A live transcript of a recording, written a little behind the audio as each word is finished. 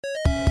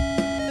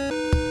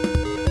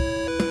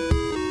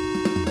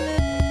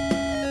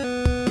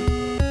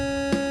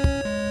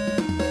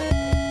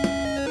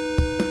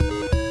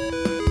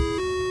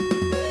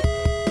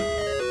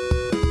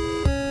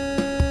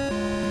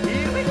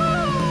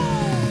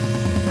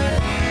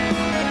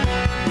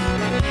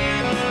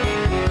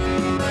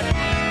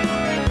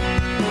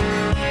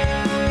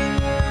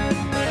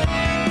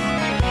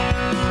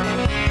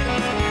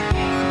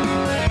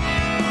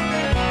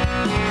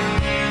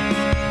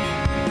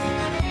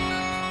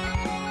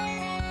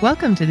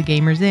Welcome to the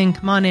Gamers Inn.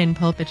 Come on in,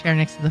 pull up a chair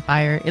next to the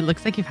fire. It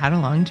looks like you've had a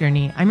long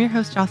journey. I'm your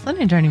host, Jocelyn,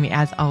 and joining me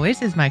as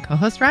always is my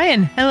co-host,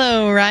 Ryan.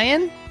 Hello,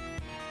 Ryan.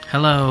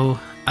 Hello.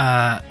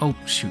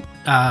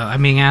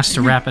 I'm being asked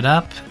to wrap it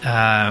up.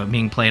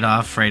 Being played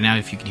off right now,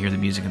 if you can hear the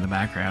music in the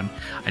background.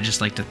 I'd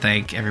just like to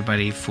thank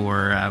everybody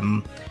for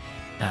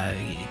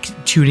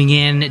tuning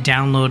in,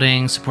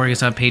 downloading, supporting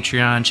us on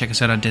Patreon. Check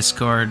us out on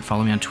Discord.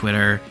 Follow me on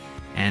Twitter.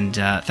 And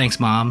thanks,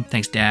 Mom.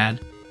 Thanks, Dad.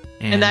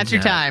 And that's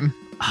your time.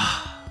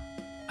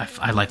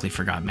 I likely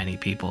forgot many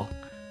people,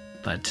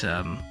 but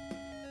oh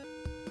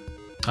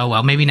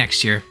well, maybe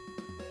next year.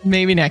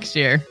 Maybe next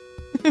year.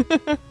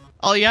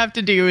 All you have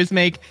to do is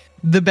make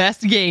the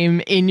best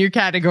game in your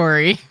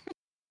category.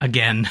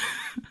 Again,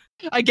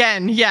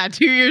 yeah,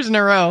 2 years in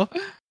a row.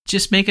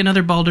 Just make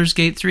another Baldur's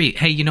Gate 3.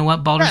 Hey, you know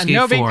what? Baldur's Gate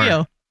 4. No big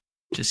deal.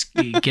 Just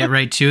get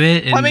right to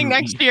it. And coming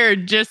next year,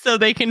 just so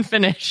they can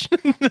finish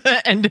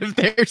the end of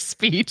their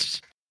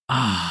speech.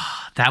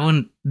 That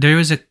one. There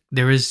was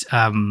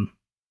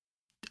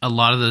a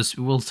lot of those,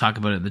 we'll talk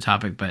about it in the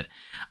topic, but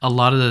a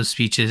lot of those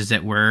speeches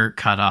that were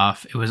cut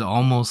off, it was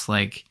almost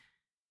like,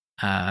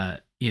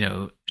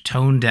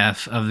 tone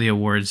deaf of the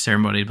awards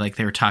ceremony. Like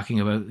they were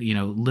talking about,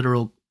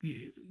 literal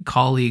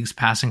colleagues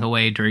passing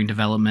away during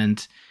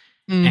development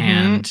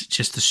and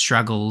just the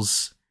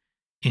struggles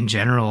in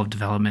general of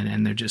development.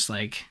 And they're just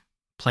like,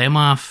 play them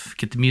off,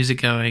 get the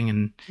music going.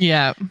 And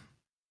yeah,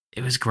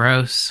 it was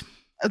gross.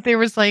 There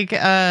was like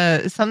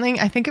something,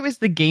 I think it was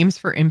the Games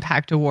for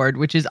Impact Award,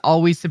 which is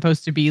always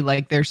supposed to be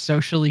like their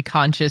socially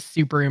conscious,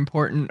 super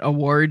important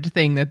award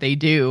thing that they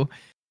do.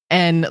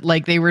 And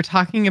like they were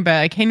talking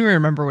about, I can't even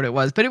remember what it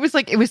was, but it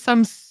was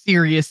some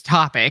serious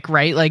topic,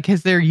 right? Like,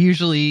 because they're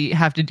usually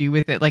have to do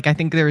with it. Like, I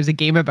think there was a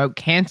game about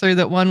cancer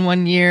that won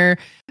one year.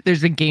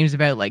 There's been games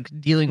about like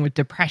dealing with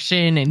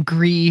depression and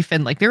grief.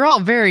 And like, they're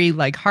all very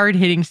like hard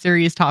hitting,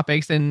 serious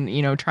topics and,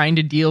 trying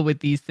to deal with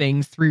these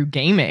things through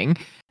gaming.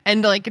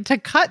 And like to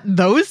cut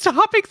those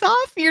topics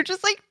off, you're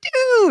just like,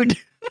 dude,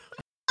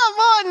 come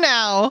on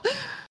now.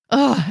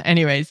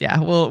 Anyways, yeah,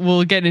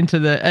 we'll get into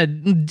the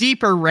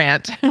deeper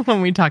rant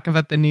when we talk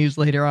about the news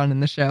later on in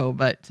the show.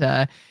 But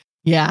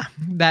yeah,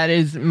 that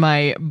is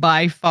my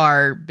by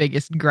far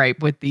biggest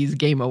gripe with these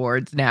game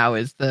awards now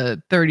is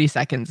the 30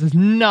 seconds is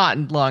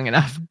not long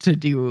enough to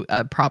do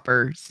a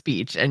proper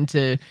speech and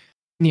to,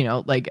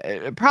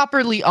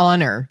 properly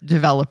honor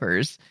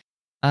developers.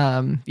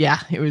 Yeah,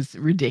 it was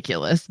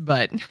ridiculous,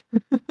 but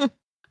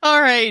all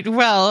right.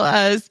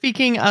 Well,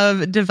 speaking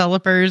of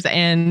developers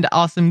and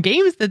awesome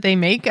games that they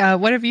make,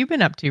 what have you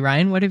been up to,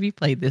 Ryan? What have you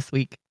played this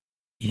week?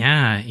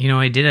 Yeah,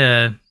 I did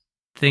a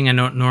thing I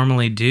don't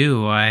normally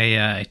do.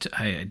 I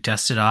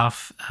dusted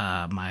off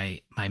my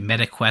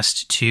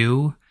MetaQuest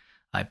 2.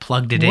 I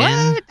plugged it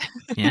in.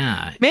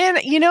 Yeah. Man,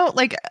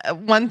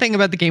 one thing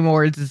about the Game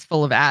Awards is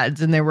full of ads,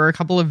 and there were a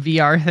couple of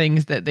VR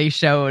things that they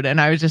showed, and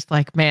I was just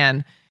like,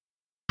 man,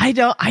 I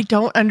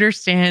don't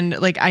understand.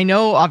 Like, I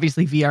know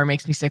obviously VR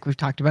makes me sick. We've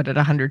talked about it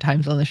 100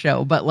 times on the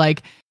show, but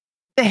like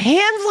the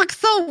hands look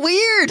so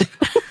weird.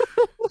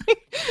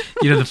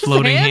 The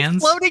floating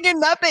hands floating in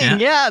nothing.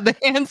 Yeah, the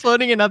hands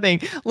floating in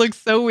nothing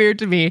looks so weird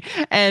to me.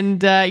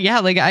 And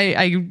like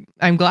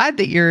I'm glad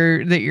that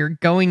you're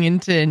going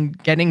into and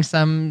getting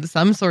some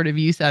sort of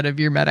use out of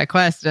your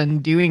MetaQuest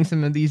and doing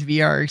some of these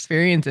VR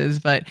experiences.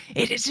 But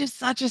it is just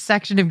such a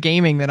section of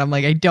gaming that I'm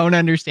like, I don't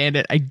understand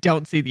it. I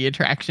don't see the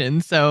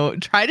attraction. So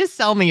try to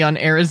sell me on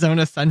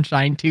Arizona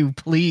Sunshine 2,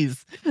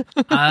 please.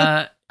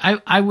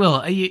 I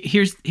will.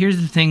 Here's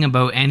the thing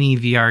about any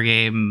VR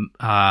game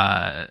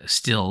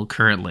still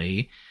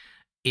currently.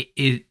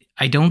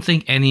 I don't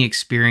think any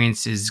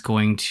experience is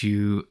going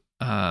to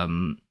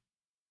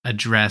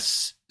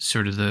address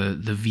sort of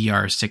the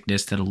VR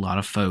sickness that a lot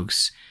of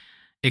folks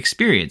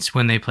experience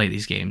when they play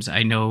these games.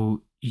 I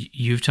know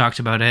you've talked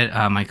about it.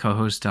 My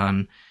co-host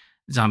on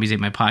Zombies Ate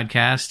My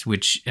Podcast,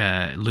 which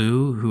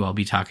Lou, who I'll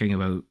be talking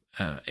about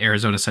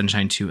Arizona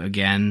Sunshine 2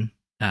 again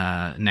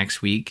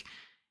next week.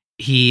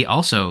 He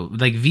also,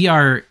 like,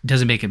 VR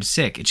doesn't make him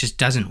sick. It just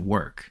doesn't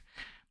work.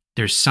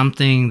 There's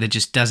something that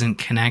just doesn't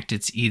connect.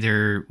 It's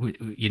either,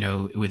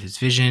 with his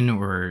vision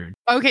or...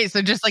 Okay,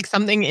 so just like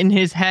something in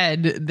his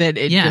head that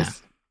it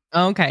just...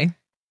 Okay.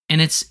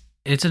 And it's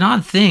an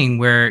odd thing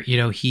where,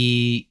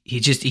 he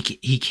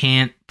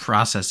can't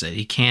process it.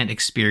 He can't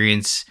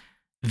experience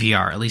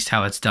VR, at least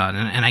how it's done.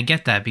 And I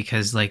get that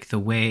because, like, the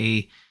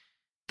way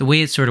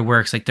it sort of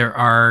works, like, there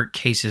are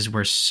cases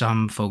where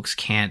some folks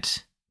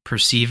can't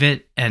perceive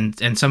it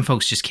and some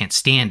folks just can't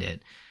stand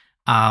it.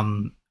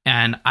 And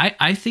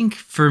I think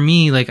for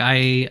me, like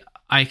I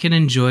can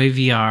enjoy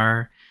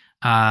VR.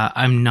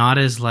 I'm not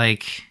as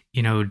like,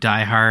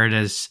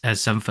 diehard as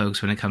some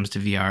folks when it comes to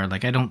VR.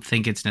 Like, I don't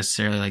think it's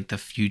necessarily like the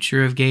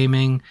future of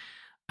gaming.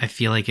 I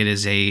feel like it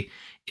is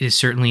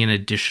certainly an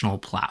additional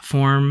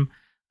platform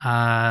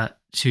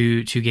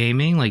to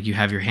gaming. Like, you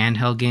have your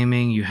handheld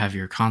gaming, you have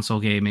your console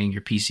gaming,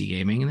 your PC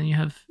gaming, and then you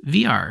have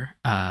VR.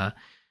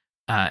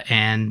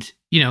 And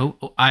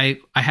I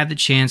had the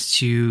chance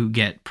to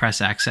get press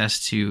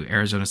access to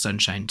Arizona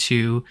Sunshine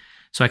 2.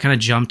 So I kind of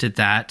jumped at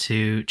that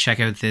to check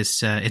out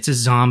this. It's a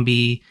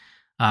zombie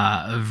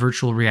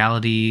virtual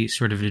reality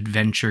sort of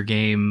adventure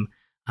game.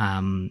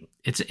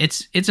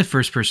 It's a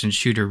first person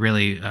shooter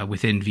really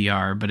within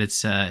VR, but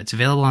it's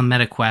available on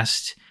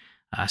MetaQuest,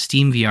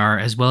 Steam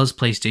VR, as well as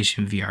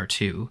PlayStation VR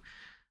 2.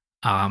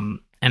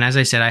 And as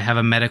I said, I have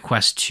a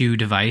MetaQuest 2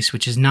 device,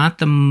 which is not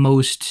the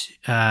most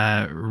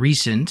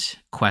recent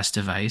Quest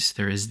device.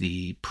 There is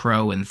the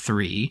Pro and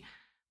 3,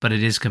 but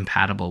it is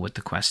compatible with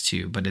the Quest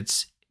 2. But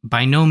it's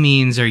by no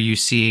means are you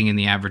seeing in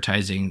the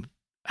advertising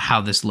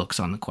how this looks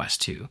on the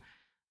Quest 2.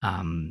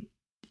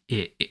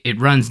 It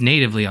runs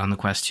natively on the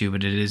Quest 2,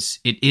 but it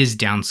is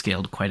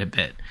downscaled quite a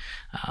bit.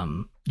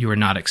 You are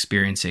not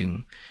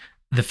experiencing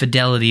the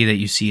fidelity that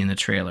you see in the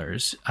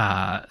trailers.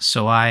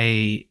 So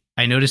I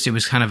noticed it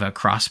was kind of a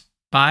cross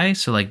buy.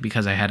 So like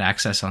because I had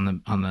access on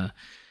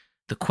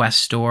the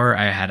Quest store,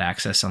 I had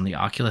access on the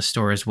Oculus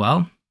store as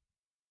well.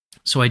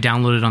 So I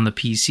downloaded on the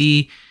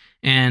PC,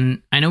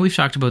 and I know we've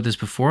talked about this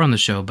before on the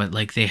show, but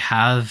like they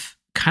have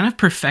kind of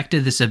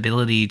perfected this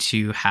ability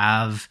to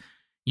have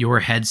your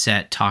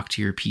headset talk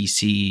to your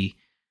PC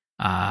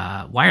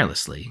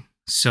wirelessly.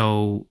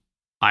 So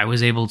I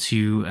was able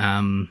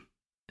to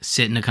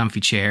sit in a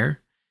comfy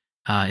chair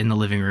in the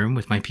living room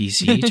with my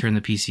PC, turn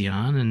the PC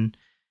on,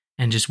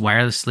 and just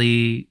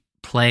wirelessly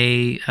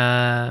play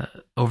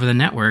over the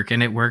network,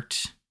 and it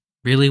worked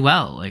really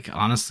well. Like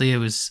honestly,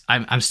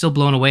 I'm still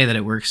blown away that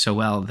it works so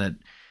well, that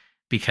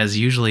because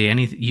usually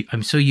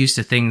I'm so used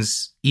to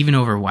things even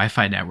over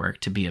Wi-Fi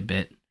network to be a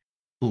bit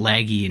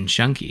laggy and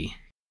chunky.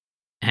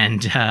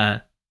 And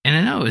I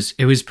know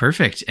it was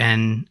perfect.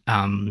 And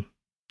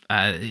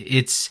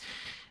it's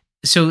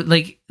so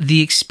like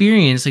the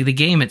experience, like the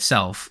game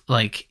itself,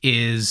 like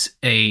it's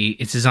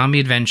a zombie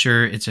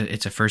adventure. It's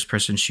a first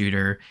person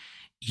shooter.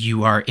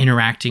 You are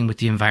interacting with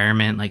the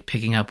environment, like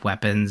picking up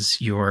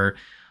weapons. You're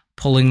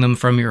pulling them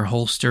from your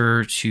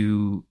holster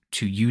to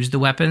use the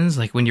weapons.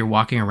 Like when you're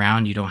walking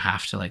around, you don't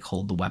have to like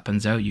hold the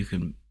weapons out. You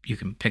can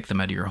pick them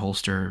out of your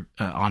holster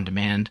on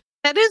demand.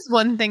 That is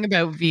one thing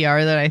about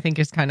VR that I think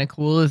is kind of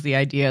cool, is the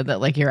idea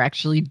that like you're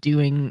actually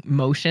doing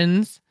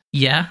motions.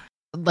 Yeah.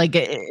 Like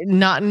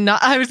not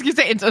I was gonna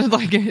say it's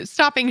like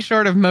stopping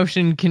short of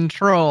motion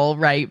control,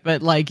 right?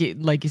 But like you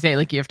say,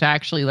 like you have to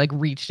actually like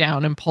reach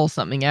down and pull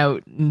something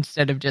out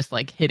instead of just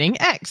like hitting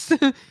X.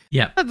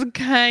 Yeah. That's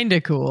kind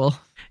of cool.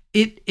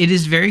 It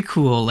is very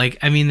cool. Like,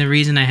 I mean, the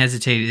reason I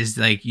hesitate is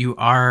like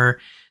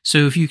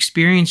so if you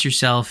experience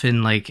yourself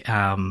in like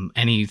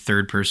any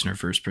third person or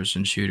first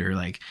person shooter,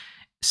 like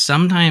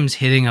sometimes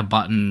hitting a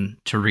button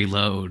to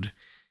reload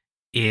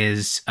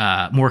is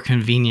more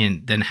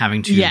convenient than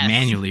having to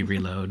manually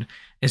reload,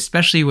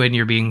 especially when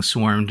you're being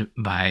swarmed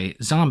by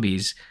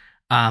zombies.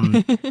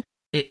 It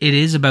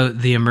is about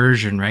the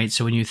immersion, right?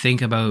 So when you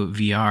think about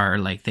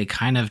VR, like they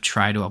kind of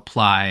try to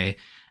apply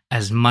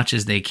as much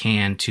as they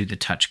can to the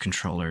touch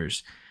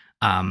controllers.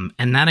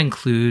 And that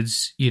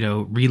includes,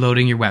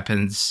 reloading your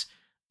weapons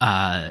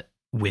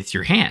with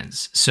your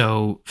hands.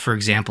 So for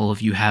example,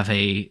 if you have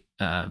a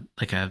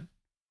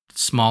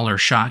smaller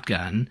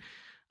shotgun,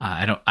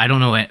 I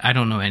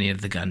don't know any of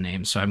the gun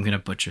names, so I'm going to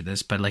butcher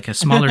this, but like a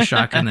smaller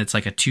shotgun that's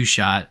like a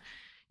 2-shot,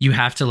 you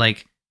have to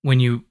like, when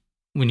you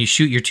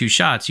shoot your 2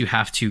 shots, you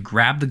have to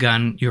grab the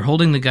gun. You're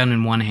holding the gun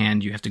in one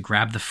hand. You have to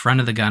grab the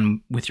front of the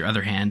gun with your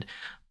other hand,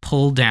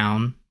 pull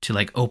down to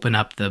like open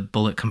up the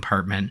bullet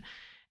compartment,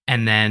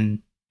 and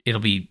then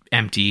it'll be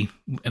empty.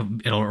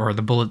 Or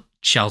the bullet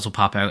shells will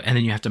pop out, and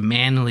then you have to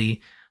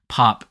manually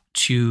pop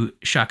 2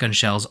 shotgun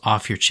shells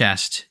off your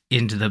chest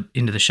into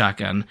the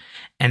shotgun,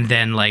 and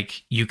then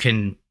like you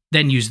can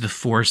then use the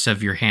force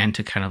of your hand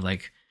to kind of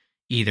like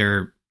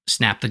either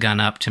snap the gun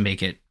up to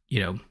make it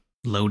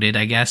loaded,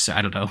 I guess,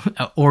 I don't know,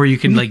 or you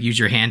can like use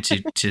your hand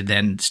to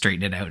then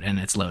straighten it out and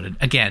it's loaded.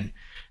 Again,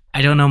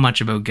 I don't know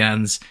much about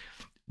guns.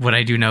 What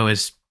I do know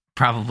is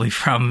probably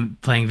from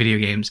playing video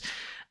games.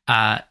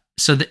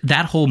 So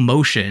that whole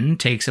motion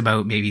takes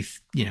about maybe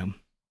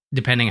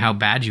depending how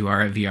bad you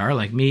are at VR,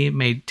 like me, it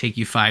may take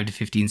you 5 to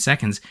 15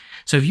 seconds.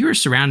 So if you are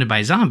surrounded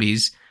by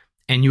zombies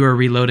and you are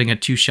reloading a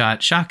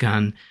 2-shot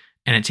shotgun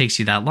and it takes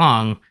you that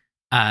long,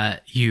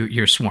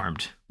 you're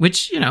swarmed,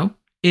 which,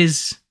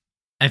 is,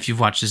 if you've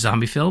watched a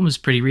zombie film, is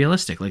pretty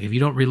realistic. Like if you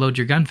don't reload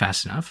your gun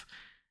fast enough,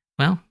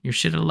 well, you're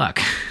shit out of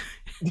luck.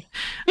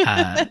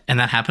 And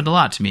that happened a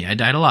lot to me. I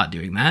died a lot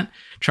doing that,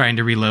 trying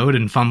to reload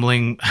and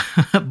fumbling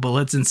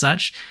bullets and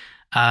such.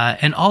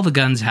 And all the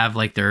guns have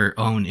like their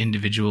own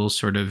individual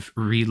sort of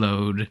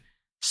reload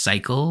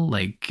cycle,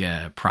 like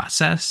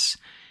process.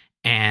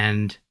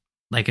 And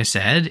like I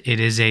said,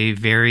 it is a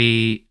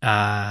very,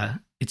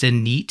 it's a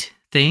neat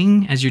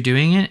thing as you're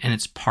doing it. And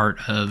it's part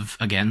of,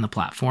 again, the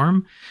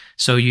platform.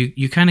 So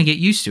you kind of get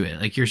used to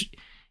it. Like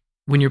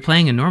when you're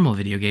playing a normal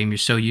video game, you're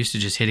so used to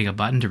just hitting a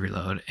button to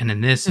reload. And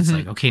in this, it's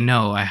like, okay,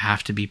 no, I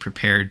have to be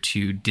prepared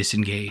to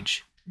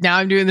disengage. Now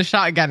I'm doing the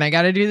shotgun. I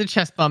got to do the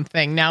chest bump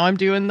thing. Now I'm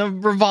doing the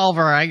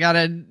revolver. I got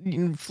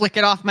to flick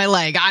it off my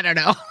leg. I don't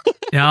know.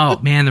 Oh,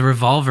 man, the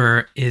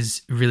revolver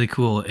is really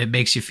cool. It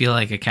makes you feel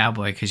like a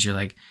cowboy because you're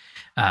like,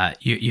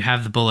 You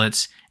have the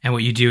bullets, and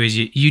what you do is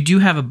you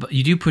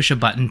do push a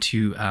button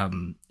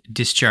to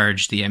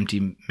discharge the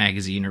empty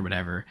magazine or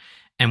whatever.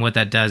 And what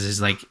that does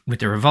is, like with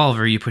the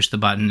revolver, you push the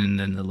button and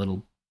then the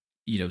little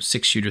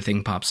 6-shooter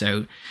thing pops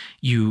out.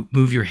 You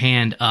move your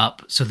hand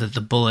up so that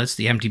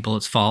the empty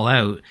bullets fall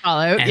out.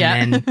 And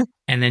yeah.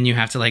 And then you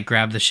have to like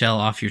grab the shell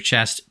off your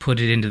chest, put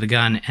it into the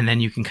gun, and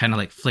then you can kind of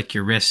like flick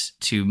your wrist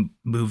to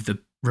move the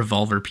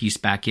revolver piece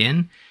back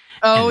in.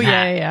 Oh,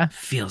 yeah.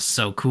 Feels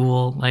so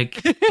cool.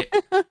 Like,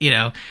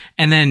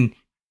 and then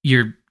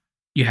you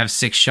have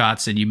 6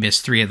 shots and you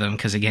miss 3 of them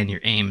because, again,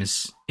 your aim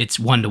it's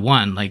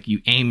 1-to-1. Like,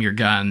 you aim your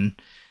gun,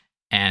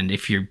 and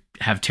if you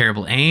have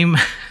terrible aim,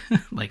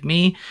 like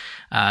me,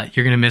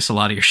 you're going to miss a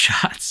lot of your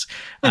shots.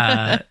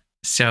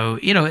 So,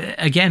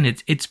 again,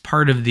 it's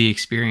part of the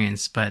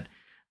experience, but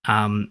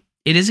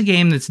it is a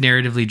game that's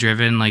narratively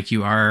driven. Like,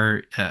 you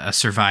are a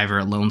survivor,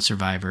 a lone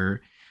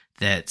survivor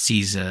that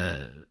sees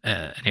an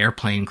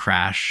airplane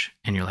crash,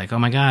 and you're like, oh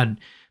my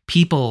God,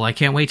 people, I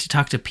can't wait to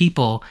talk to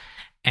people.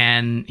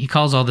 And he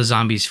calls all the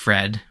zombies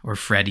Fred, or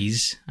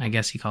Freddies, I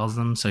guess he calls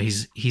them. So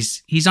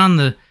he's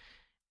on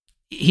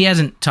he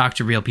hasn't talked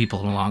to real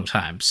people in a long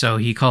time. So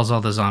he calls all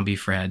the zombie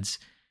Freds,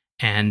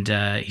 and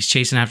he's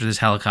chasing after this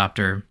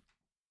helicopter.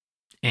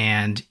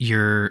 And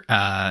you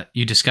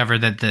discover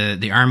that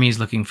the army is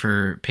looking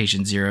for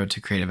patient 0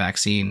 to create a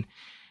vaccine.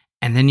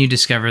 And then you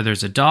discover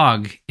there's a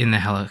dog in the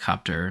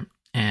helicopter,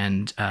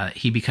 and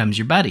he becomes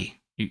your buddy.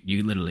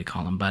 You literally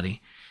call him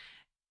buddy.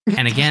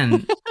 And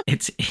again,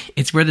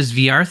 it's where this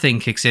VR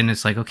thing kicks in.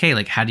 It's like, okay,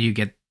 like, how do you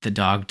get the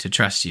dog to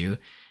trust you?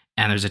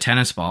 And there's a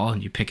tennis ball,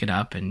 and you pick it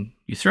up and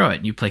you throw it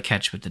and you play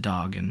catch with the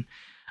dog. And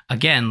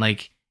again,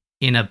 like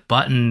in a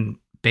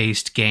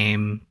button-based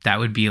game, that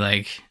would be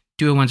like,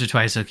 do it once or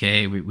twice.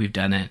 Okay, we've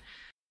done it.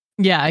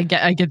 Yeah, I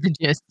get the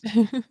gist.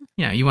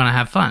 You want to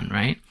have fun,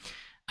 right?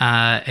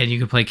 And you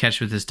can play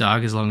catch with this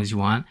dog as long as you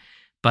want.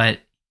 But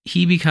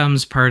he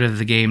becomes part of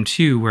the game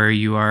too, where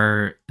you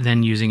are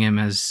then using him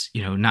as,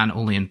 not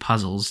only in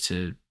puzzles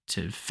to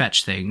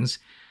fetch things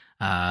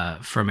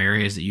from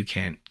areas that you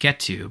can't get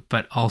to,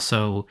 but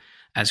also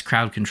as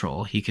crowd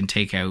control. He can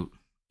take out,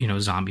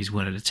 zombies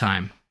one at a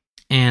time.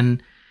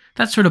 And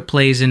that sort of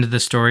plays into the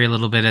story a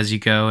little bit as you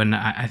go. And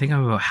I think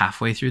I'm about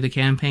halfway through the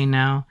campaign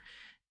now.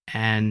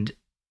 And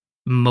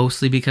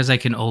mostly because I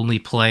can only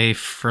play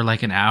for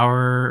like an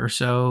hour or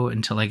so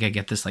until like I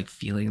get this like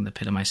feeling in the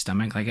pit of my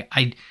stomach. Like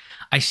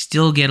I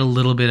still get a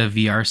little bit of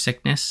VR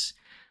sickness.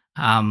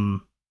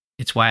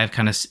 It's why I've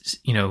kind of,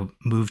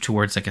 moved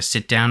towards like a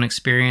sit down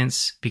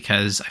experience,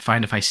 because I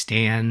find if I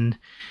stand,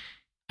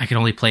 I can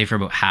only play for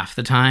about half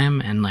the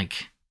time. And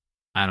like,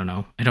 I don't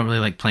know, I don't really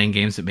like playing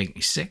games that make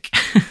me sick.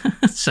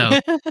 So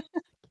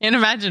can't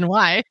imagine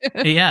why.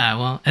 Yeah,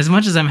 well, as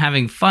much as I'm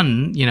having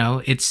fun,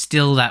 it's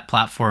still that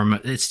platform.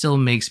 It still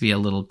makes me a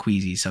little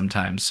queasy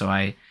sometimes. So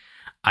I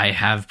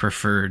have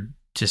preferred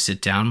to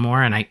sit down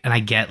more, and I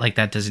get like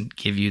that doesn't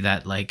give you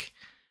that like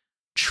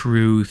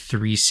true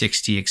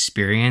 360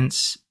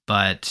 experience,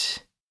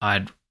 but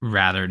I'd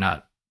rather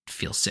not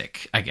feel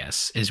sick, I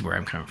guess, is where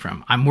I'm coming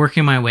from. I'm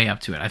working my way up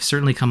to it. I've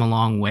certainly come a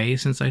long way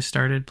since I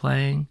started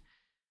playing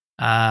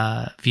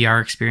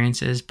VR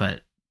experiences,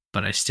 but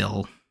I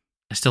still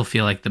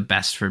feel like the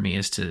best for me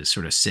is to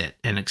sort of sit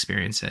and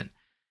experience it.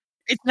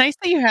 It's nice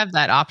that you have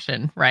that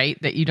option, right?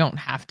 That you don't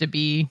have to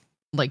be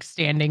like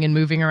standing and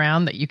moving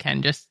around, that you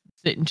can just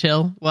sit and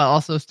chill while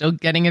also still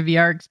getting a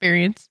VR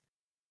experience.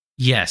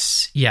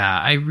 Yes. Yeah.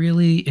 I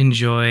really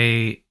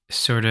enjoy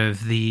sort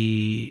of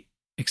the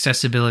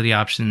accessibility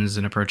options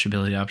and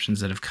approachability options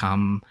that have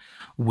come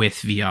with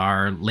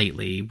VR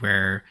lately,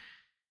 where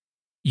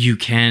you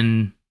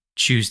can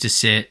choose to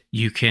sit,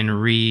 you can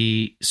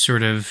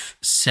sort of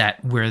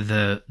set where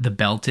the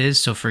belt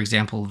is. So for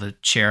example, the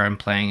chair I'm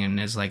playing in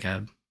is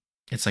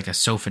it's like a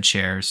sofa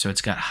chair. So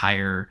it's got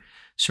higher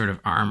sort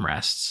of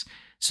armrests.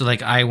 So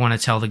like I want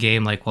to tell the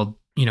game like, well,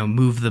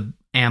 move the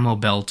ammo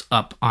belt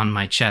up on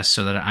my chest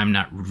so that I'm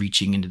not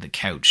reaching into the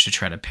couch to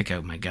try to pick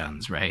out my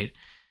guns. Right.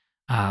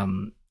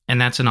 And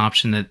that's an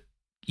option that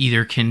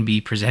either can be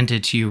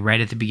presented to you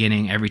right at the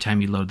beginning every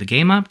time you load the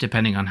game up,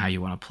 depending on how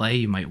you want to play.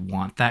 You might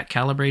want that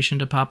calibration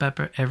to pop up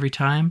every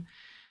time,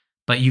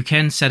 but you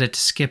can set it to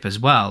skip as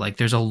well. Like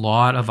there's a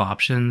lot of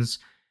options,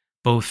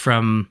 both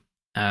from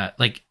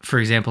like, for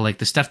example, like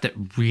the stuff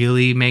that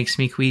really makes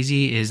me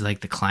queasy is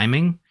like the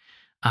climbing,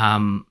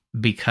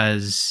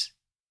 because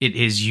it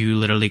is you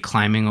literally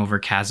climbing over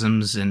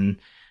chasms, and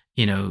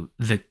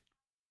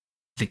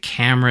the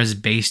camera is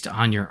based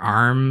on your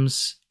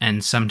arms,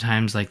 and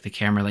sometimes like the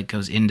camera like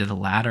goes into the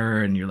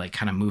ladder and you're like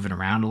kind of moving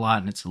around a lot,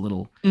 and it's a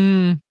little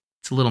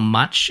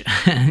much.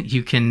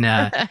 You can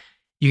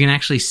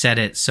actually set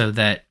it so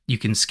that you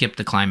can skip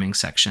the climbing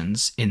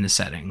sections in the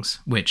settings,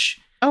 which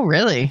oh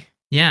really?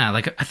 Yeah,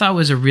 like I thought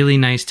was a really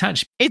nice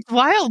touch. It's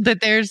wild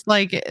that there's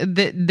like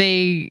that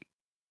they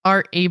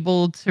are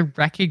able to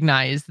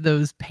recognize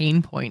those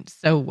pain points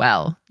so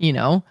well,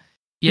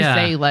 to Yeah.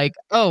 say like,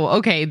 oh,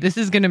 okay, this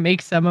is going to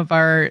make some of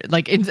our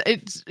like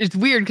it's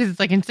weird because it's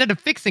like instead of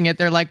fixing it,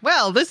 they're like,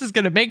 well, this is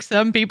going to make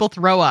some people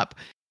throw up.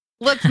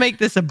 Let's make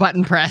this a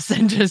button press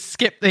and just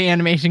skip the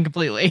animation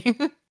completely.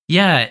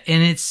 Yeah,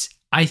 and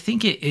I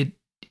think it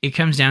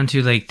comes down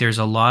to like there's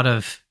a lot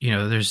of,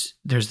 there's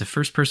the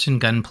first person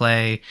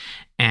gunplay,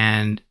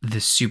 and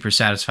the super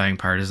satisfying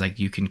part is like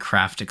you can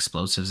craft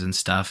explosives and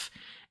stuff,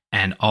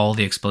 and all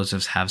the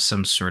explosives have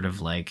some sort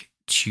of like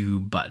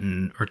two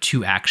button or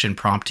two action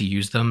prompt to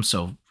use them.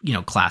 So,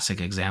 classic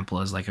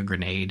example is like a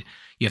grenade.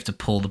 You have to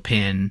pull the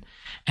pin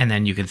and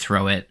then you can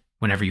throw it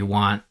whenever you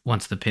want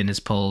once the pin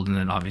is pulled, and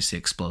then obviously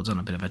explodes on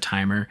a bit of a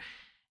timer.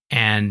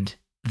 And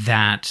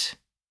that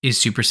is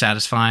super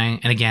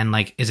satisfying. And again,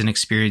 like, is an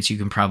experience you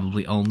can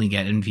probably only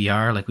get in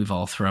VR. Like, we've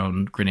all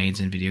thrown grenades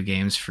in video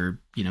games for,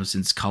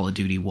 since Call of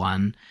Duty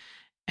 1.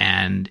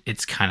 And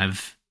it's kind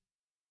of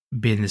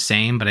been the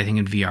same, but I think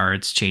in VR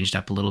it's changed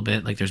up a little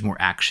bit. Like, there's more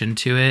action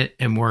to it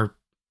and more,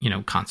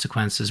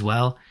 consequence as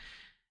well.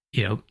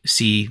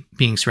 See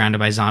being surrounded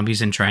by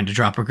zombies and trying to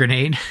drop a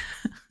grenade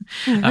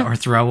or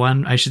throw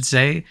one, I should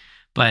say.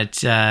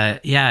 But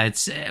yeah,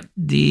 it's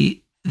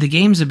the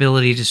game's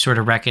ability to sort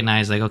of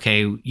recognize like,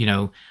 okay,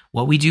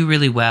 what we do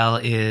really well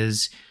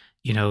is,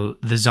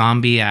 the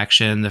zombie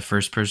action, the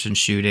first person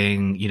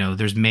shooting,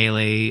 there's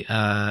melee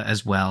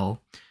as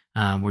well,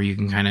 where you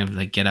can kind of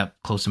like get up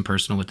close and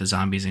personal with the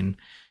zombies and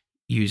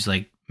use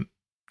like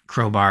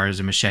crowbars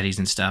and machetes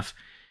and stuff.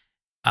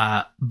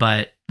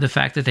 But the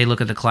fact that they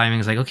look at the climbing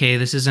is like, okay,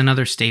 this is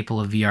another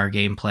staple of VR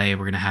gameplay.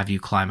 We're going to have you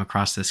climb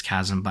across this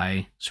chasm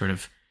by sort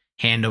of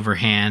hand over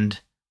hand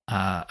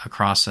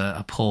across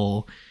a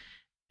pole.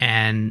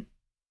 And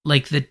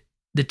like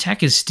the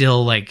tech is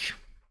still like,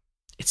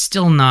 it's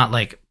still not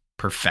like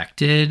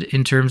perfected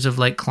in terms of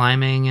like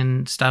climbing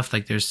and stuff.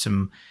 Like, there's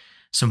some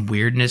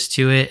weirdness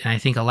to it. And I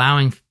think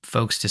allowing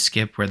folks to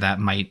skip where that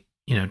might,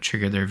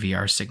 trigger their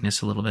VR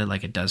sickness a little bit,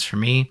 like it does for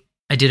me,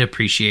 I did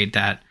appreciate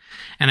that.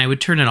 And I would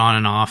turn it on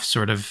and off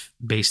sort of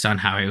based on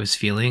how I was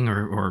feeling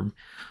or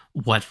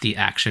what the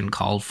action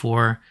called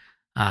for.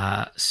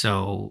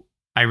 So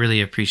I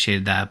really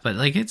appreciated that. But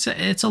like, it's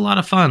a lot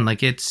of fun.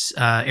 Like, it's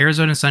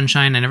Arizona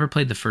Sunshine. I never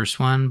played the first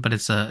one, but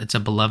it's a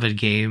beloved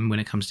game when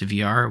it comes to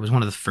VR. It was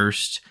one of the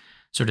first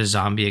sort of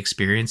zombie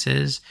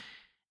experiences.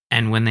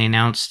 And when they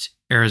announced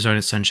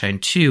Arizona Sunshine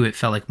 2, it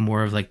felt like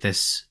more of like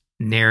this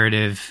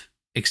narrative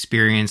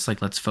experience.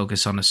 Like, let's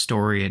focus on a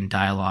story and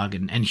dialogue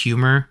and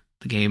humor.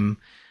 The game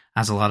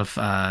has a lot of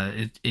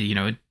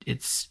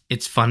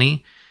it's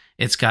funny.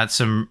 It's got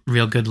some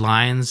real good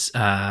lines.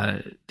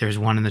 There's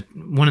one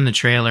in the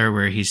trailer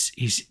where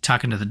he's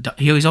talking to the dog.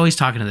 He's always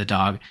talking to the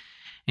dog,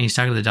 and he's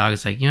talking to the dog.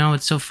 It's like,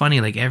 it's so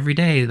funny. Like, every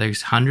day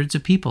there's hundreds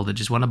of people that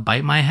just want to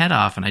bite my head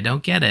off, and I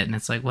don't get it. And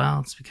it's like, well,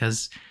 it's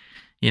because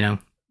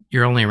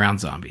you're only around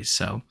zombies.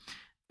 So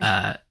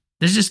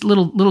there's just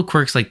little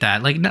quirks like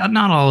that. Like,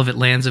 not all of it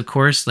lands, of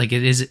course. Like,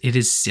 it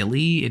is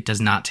silly. It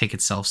does not take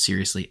itself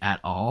seriously at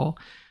all,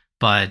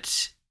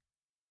 but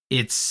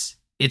it's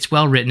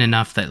well written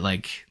enough that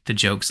like the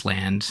jokes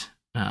land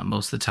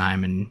most of the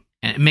time, and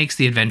it makes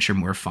the adventure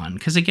more fun.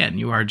 Because again,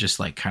 you are just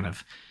like kind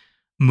of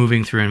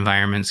moving through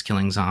environments,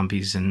 killing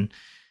zombies, and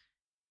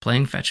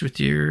playing fetch with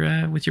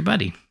your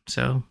buddy.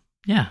 So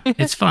yeah,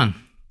 it's fun.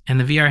 And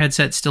the VR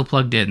headset's still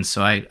plugged in,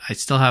 so I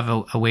still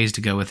have a ways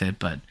to go with it,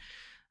 but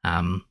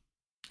I'm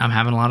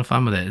having a lot of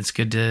fun with it. It's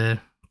good to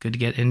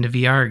get into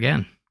VR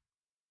again.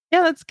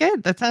 Yeah, that's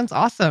good. That sounds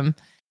awesome.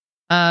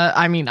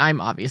 I mean, I'm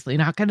obviously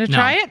not going to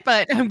try it,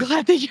 but I'm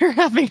glad that you're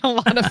having a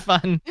lot of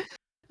fun.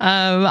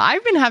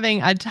 I've been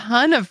having a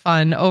ton of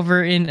fun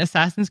over in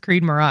Assassin's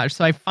Creed Mirage.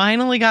 So I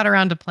finally got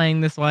around to playing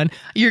this one.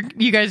 You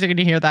guys are going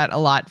to hear that a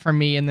lot from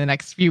me in the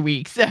next few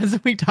weeks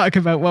as we talk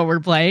about what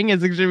we're playing.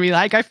 It's going to be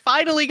like, I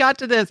finally got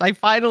to this. I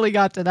finally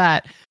got to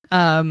that.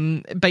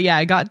 But yeah,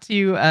 I got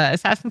to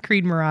Assassin's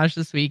Creed Mirage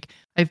this week.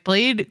 I've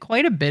played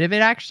quite a bit of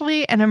it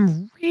actually, and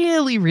I'm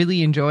really,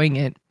 really enjoying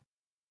it.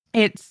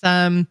 It's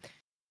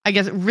I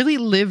guess it really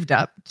lived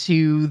up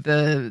to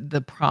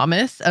the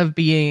promise of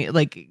being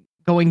like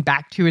going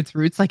back to its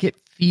roots. Like, it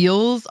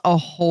feels a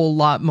whole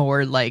lot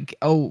more like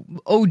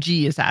OG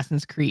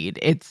Assassin's Creed.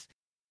 It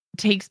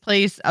takes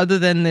place, other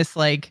than this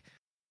like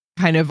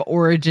kind of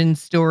origin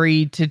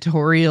story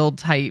tutorial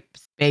type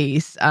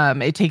space,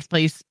 it takes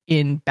place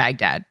in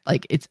Baghdad.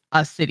 Like, it's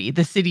a city.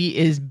 The city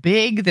is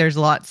big. There's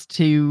lots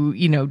to,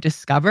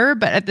 discover,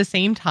 but at the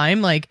same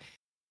time, like,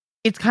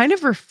 it's kind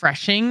of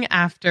refreshing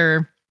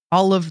after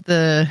all of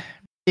the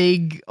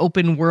big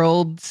open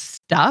world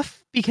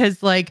stuff,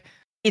 because like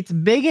it's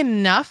big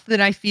enough that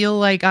I feel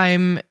like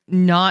I'm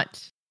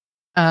not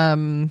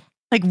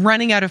like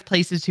running out of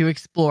places to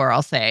explore,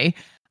 I'll say.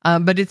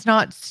 But it's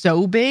not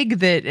so big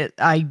that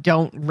I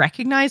don't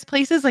recognize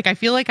places. Like, I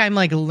feel like I'm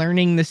like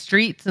learning the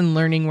streets and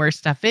learning where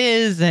stuff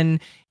is, and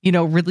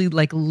really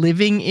like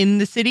living in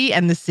the city,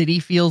 and the city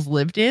feels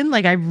lived in.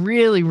 Like, I'm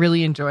really,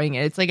 really enjoying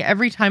it. It's like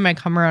every time I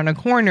come around a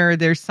corner,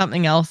 there's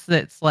something else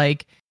that's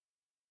like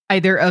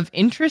either of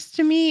interest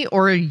to me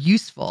or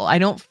useful. I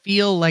don't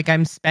feel like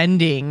I'm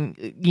spending,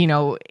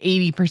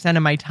 80%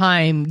 of my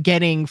time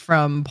getting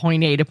from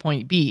point A to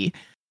point B,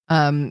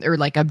 or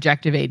like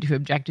objective A to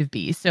objective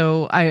B.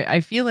 So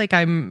I feel like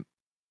I'm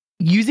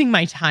using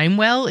my time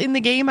well in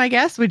the game, I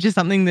guess, which is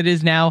something that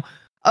is now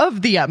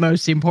of the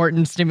utmost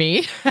importance to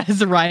me.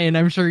 As Ryan,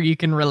 I'm sure you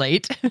can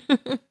relate.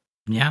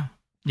 Yeah.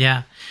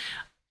 Yeah.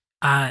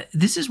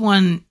 This is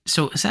one.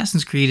 So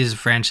Assassin's Creed is a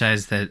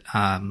franchise that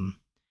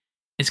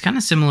it's kind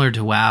of similar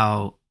to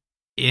WoW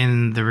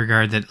in the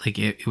regard that like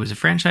it was a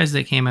franchise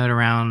that came out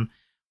around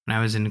when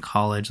I was in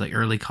college, like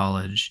early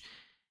college,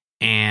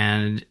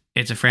 and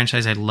it's a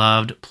franchise I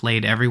loved,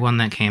 played every one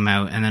that came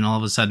out, and then all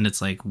of a sudden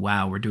it's like,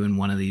 wow, we're doing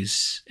one of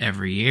these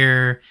every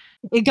year.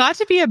 It got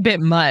to be a bit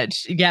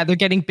much. Yeah, they're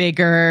getting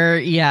bigger.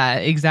 Yeah,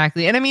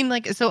 exactly. And I mean,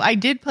 like, so I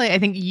did play, I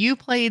think you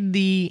played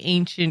the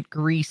Ancient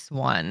Greece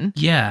one.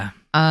 Yeah.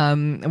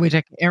 Which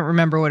I can't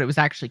remember what it was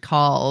actually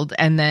called.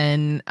 And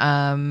then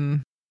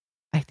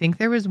I think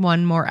there was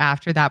one more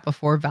after that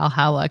before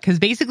Valhalla. Because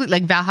basically,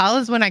 like, Valhalla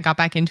is when I got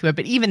back into it.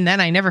 But even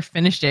then, I never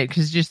finished it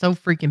because it's just so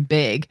freaking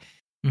big.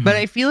 Mm-hmm. But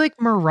I feel like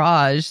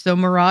Mirage. So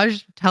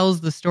Mirage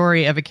tells the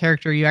story of a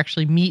character you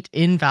actually meet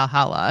in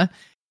Valhalla.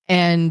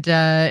 And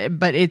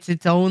but it's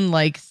its own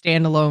like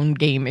standalone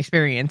game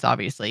experience,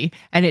 obviously.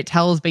 And it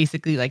tells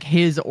basically like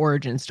his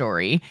origin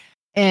story.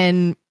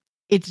 And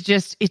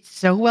it's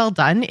so well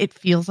done. It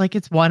feels like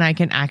it's one I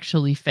can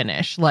actually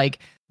finish. Like,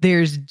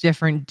 there's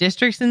different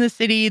districts in the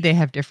city. They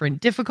have different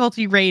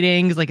difficulty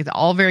ratings. Like, it's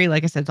all very,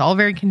 like I said, it's all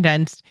very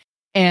condensed.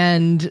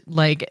 And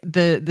like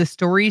the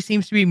story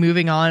seems to be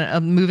moving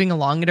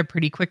along at a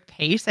pretty quick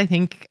pace. I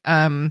think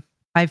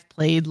I've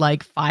played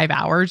like 5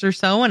 hours or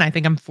so, and I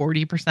think I'm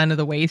 40% of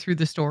the way through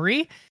the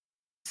story.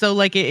 So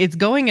like it's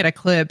going at a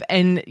clip,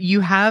 and you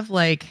have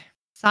like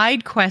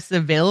side quests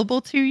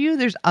available to you.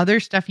 There's other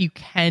stuff you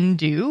can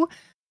do,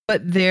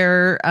 but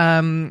they're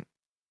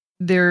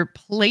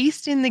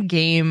placed in the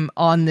game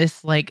on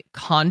this like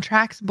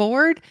contracts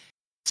board.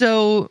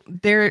 So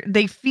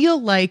they feel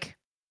like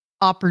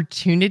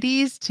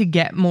opportunities to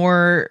get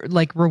more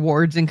like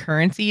rewards and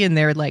currency, and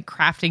they're like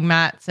crafting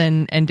mats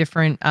and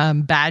different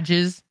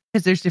badges,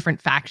 because there's different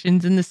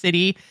factions in the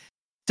city.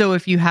 So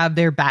if you have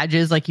their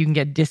badges, like you can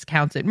get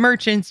discounts at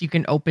merchants, you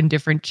can open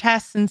different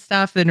chests and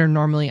stuff that are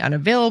normally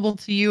unavailable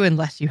to you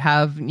unless you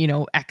have,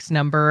 X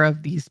number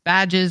of these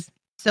badges.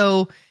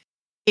 So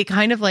it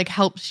kind of like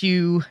helps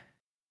you.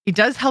 It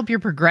does help your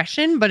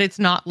progression, but it's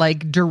not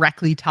like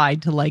directly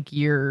tied to like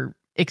your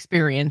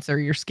experience or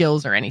your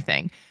skills or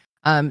anything.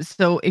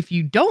 So if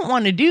you don't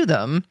want to do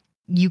them,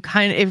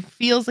 it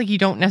feels like you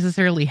don't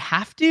necessarily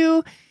have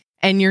to.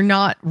 And you're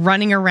not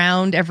running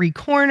around every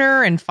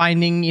corner and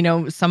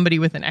finding, somebody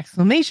with an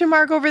exclamation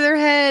mark over their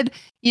head.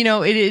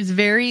 It is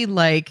very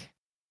like,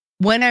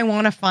 when I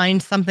want to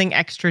find something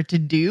extra to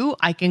do,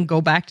 I can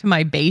go back to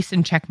my base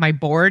and check my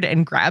board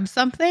and grab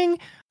something,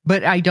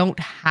 but I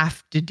don't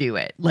have to do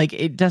it. Like,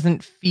 it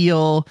doesn't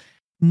feel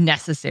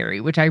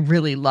necessary, which I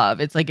really love.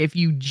 It's like, if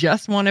you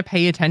just want to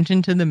pay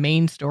attention to the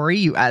main story,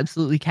 you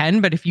absolutely can.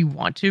 But if you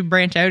want to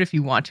branch out, if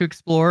you want to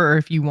explore, or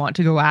if you want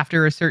to go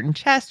after a certain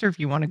chest, or if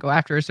you want to go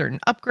after a certain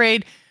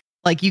upgrade,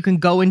 like, you can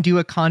go and do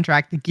a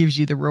contract that gives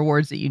you the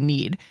rewards that you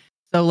need.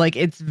 So like,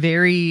 it's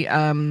very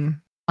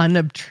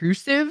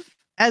unobtrusive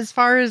as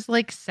far as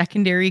like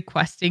secondary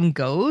questing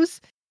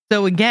goes.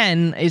 So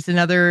again, it's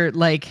another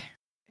like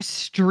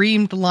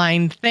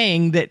streamlined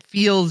thing that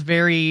feels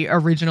very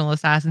original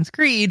Assassin's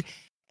Creed,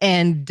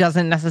 and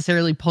doesn't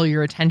necessarily pull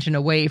your attention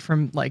away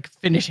from like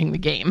finishing the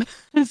game.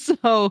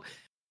 So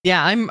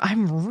yeah,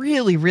 I'm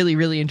really, really,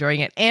 really enjoying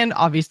it. And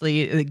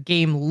obviously the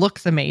game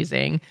looks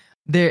amazing.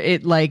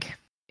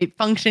 It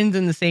functions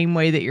in the same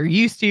way that you're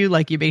used to.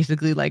 Like, you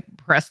basically like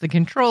press the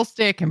control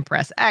stick and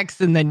press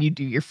X, and then you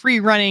do your free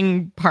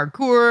running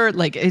parkour.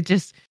 Like,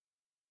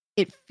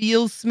 it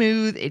feels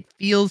smooth. It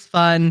feels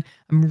fun.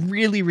 I'm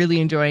really,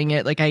 really enjoying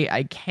it. Like,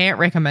 I can't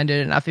recommend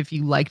it enough. If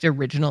you liked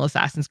original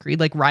Assassin's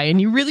Creed, like Ryan,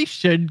 you really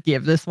should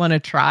give this one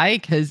a try,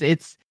 because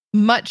it's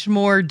much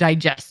more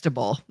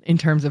digestible in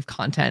terms of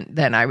content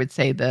than I would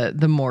say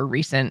the more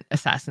recent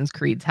Assassin's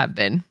Creeds have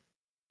been.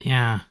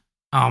 Yeah.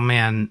 Oh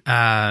man.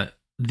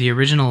 The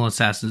original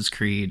Assassin's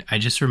Creed, I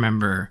just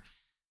remember,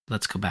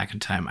 let's go back in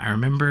time. I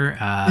remember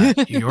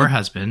your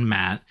husband,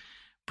 Matt,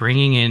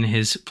 bringing in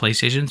his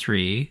PlayStation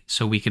 3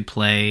 so we could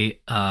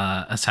play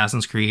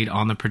Assassin's Creed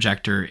on the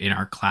projector in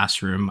our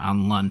classroom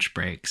on lunch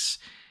breaks,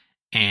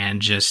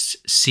 and just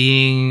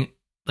seeing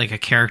like a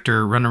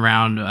character run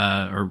around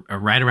or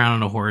ride around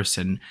on a horse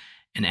and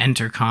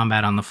enter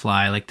combat on the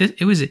fly. Like this,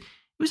 it was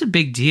a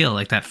big deal,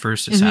 like that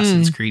first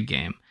Assassin's Creed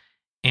game.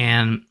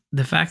 And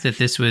the fact that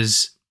this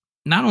was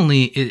not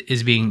only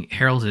is being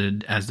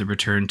heralded as the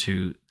return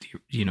to,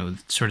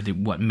 sort of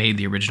what made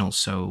the original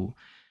so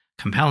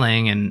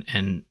compelling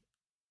and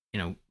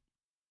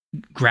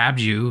grabbed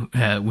you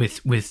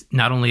with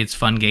not only its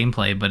fun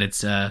gameplay, but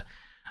its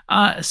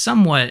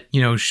somewhat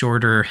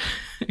shorter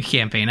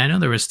campaign. I know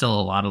there was still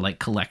a lot of like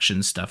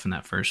collection stuff in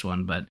that first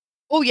one, but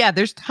Oh, yeah,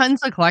 there's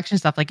tons of collection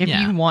stuff, like, if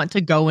Yeah. you want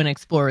to go and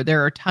explore,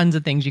 there are tons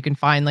of things you can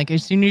find, like,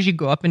 as soon as you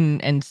go up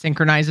and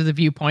synchronize with the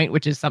viewpoint,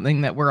 which is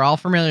something that we're all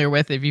familiar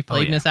with if you've Oh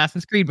played an yeah.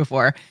 Assassin's Creed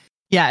before.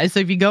 Yeah, so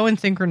if you go and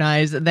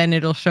synchronize, then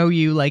it'll show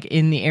you, like,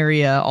 in the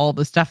area all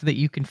the stuff that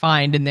you can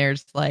find, and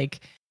there's, like,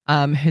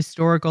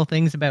 historical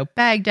things about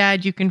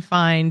Baghdad you can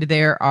find.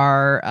 There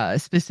are,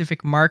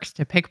 specific marks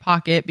to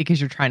pickpocket because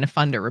you're trying to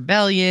fund a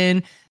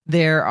rebellion.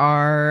 There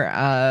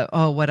are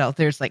what else?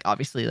 There's like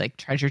obviously like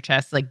treasure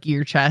chests, like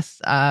gear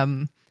chests.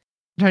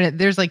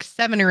 There's like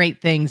 7 or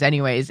 8 things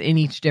anyways in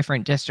each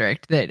different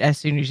district that as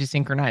soon as you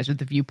synchronize with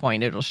the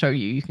viewpoint, it'll show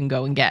you can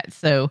go and get.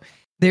 So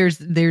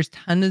there's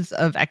tons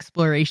of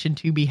exploration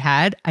to be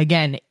had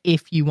again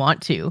if you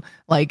want to.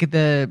 Like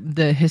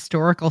the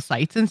historical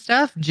sites and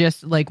stuff,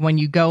 just like when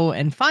you go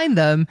and find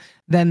them,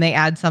 then they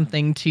add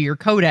something to your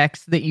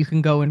codex that you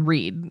can go and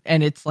read,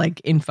 and it's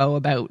like info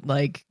about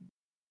like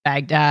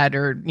Baghdad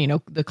or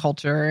the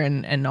culture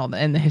and all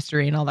and the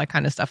history and all that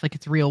kind of stuff. Like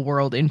it's real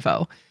world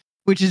info,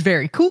 which is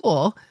very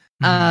cool.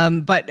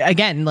 Mhm. But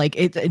again, like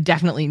it's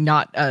definitely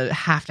not a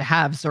have to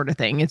have sort of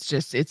thing. It's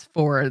just it's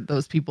for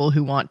those people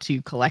who want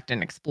to collect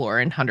and explore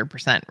and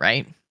 100%,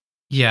 right?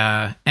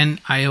 Yeah,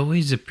 and I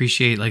always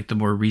appreciate like the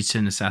more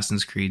recent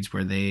Assassin's Creeds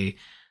where they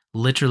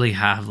literally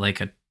have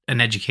like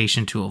an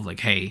education tool of like,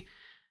 hey,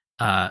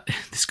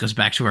 this goes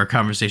back to our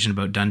conversation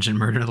about dungeon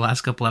murder the last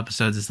couple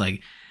episodes. It's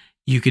like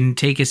you can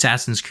take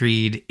Assassin's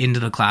Creed into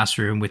the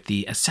classroom with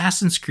the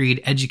Assassin's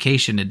Creed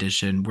Education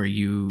Edition, where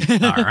you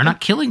are not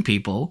killing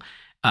people.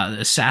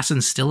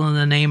 Assassin's still in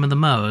the name of the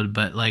mode,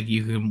 but like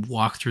you can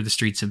walk through the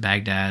streets of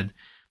Baghdad.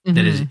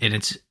 That is, Mhm. and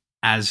it's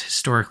as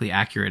historically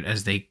accurate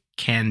as they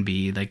can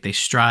be. Like they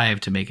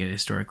strive to make it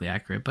historically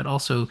accurate, but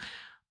also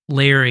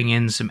layering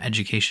in some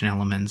education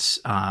elements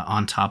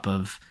on top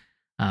of.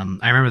 I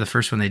remember the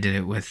first one they did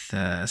it with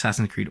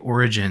Assassin's Creed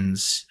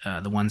Origins,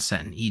 the one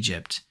set in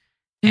Egypt,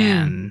 Mm.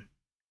 and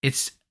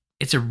it's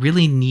it's a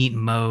really neat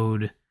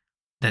mode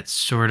that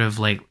sort of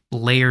like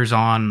layers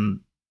on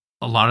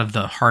a lot of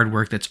the hard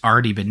work that's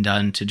already been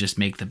done to just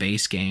make the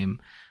base game,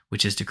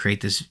 which is to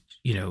create this,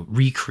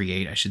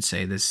 recreate, I should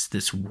say,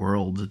 this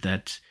world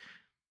that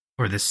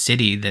or this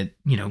city that,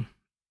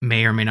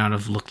 may or may not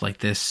have looked like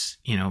this,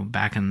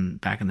 back in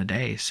the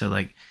day. So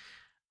like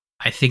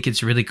I think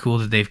it's really cool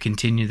that they've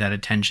continued that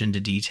attention to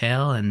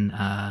detail, and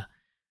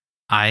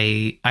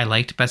I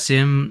liked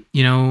Basim,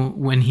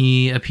 when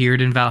he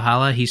appeared in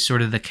Valhalla. He's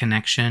sort of the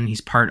connection.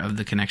 He's part of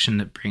the connection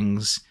that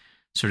brings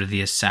sort of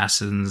the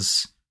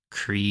Assassin's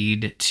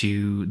Creed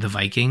to the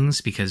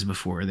Vikings, because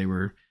before they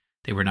were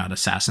not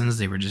assassins.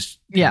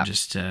 Yeah.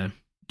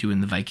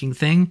 Doing the Viking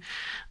thing.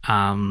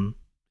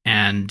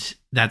 And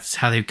that's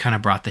how they kind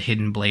of brought the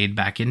Hidden Blade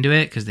back into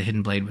it, because the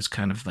Hidden Blade was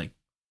kind of like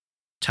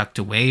tucked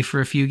away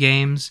for a few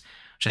games,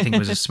 which I think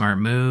was a smart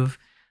move.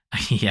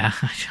 Yeah,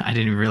 I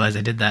didn't even realize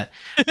I did that.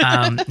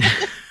 Um,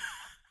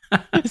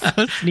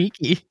 So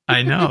sneaky.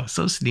 I know,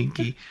 so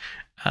sneaky.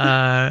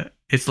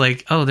 It's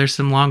like, oh, there's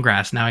some long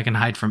grass. Now I can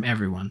hide from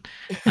everyone.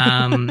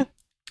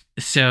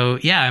 So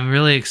yeah, I'm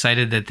really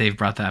excited that they've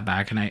brought that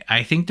back. And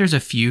I think there's a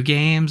few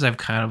games I've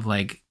kind of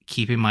like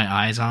keeping my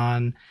eyes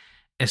on,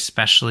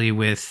 especially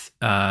with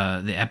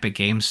the Epic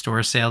Games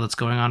Store sale that's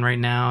going on right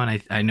now.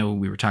 And I know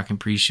we were talking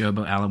pre-show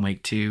about Alan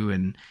Wake 2,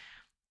 and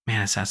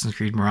man, Assassin's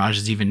Creed Mirage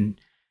is even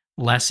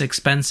less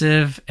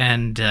expensive.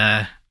 And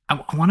I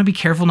want to be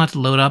careful not to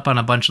load up on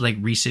a bunch of like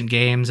recent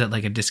games at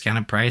like a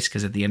discounted price,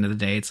 because at the end of the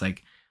day, it's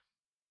like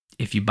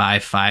if you buy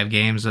 5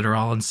 games that are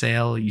all on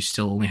sale, you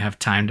still only have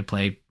time to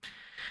play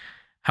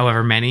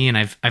however many. And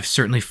I've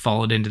certainly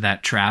fallen into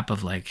that trap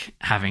of like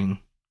having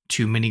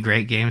too many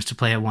great games to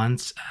play at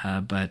once.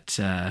 But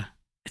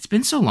it's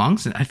been so long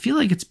since I feel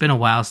like it's been a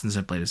while since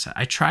I played this.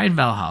 I tried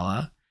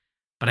Valhalla,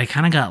 but I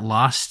kind of got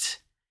lost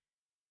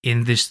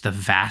in the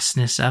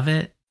vastness of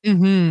it.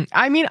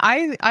 I mean,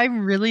 I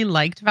really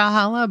liked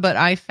Valhalla, but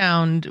I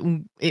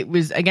found it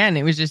was again,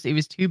 it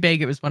was too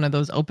big. It was one of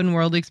those open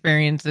world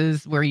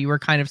experiences where you were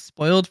kind of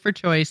spoiled for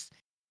choice.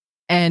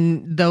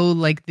 And though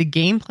like the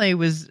gameplay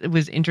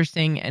was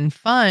interesting and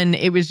fun,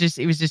 it was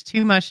just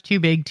too much, too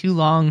big, too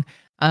long.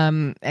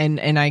 And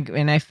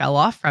I fell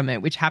off from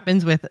it, which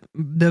happens with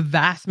the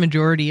vast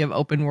majority of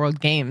open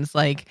world games.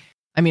 Like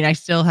I mean, I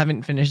still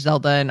haven't finished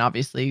Zelda, and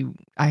obviously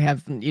I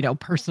have,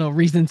 personal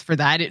reasons for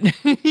that.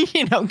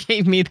 It,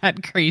 gave me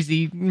that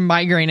crazy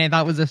migraine I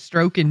thought was a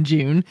stroke in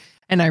June,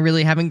 and I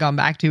really haven't gone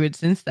back to it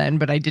since then,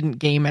 but I didn't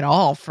game at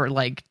all for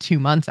like 2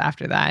 months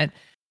after that.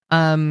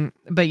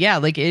 But yeah,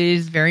 like it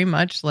is very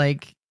much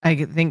like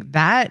I think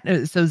that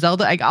so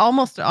Zelda, I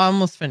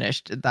almost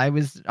finished. I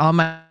was on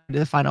my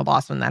the final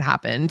boss when that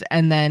happened,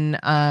 and then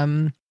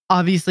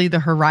obviously the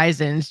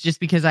Horizons, just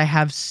because I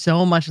have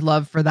so much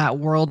love for that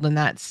world and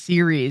that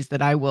series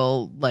that I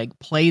will like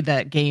play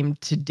that game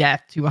to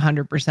death to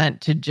 100%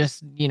 to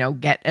just,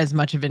 get as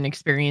much of an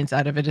experience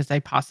out of it as I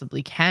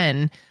possibly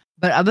can.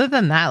 But other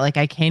than that, like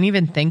I can't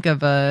even think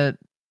of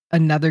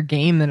another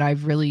game that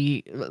I've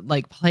really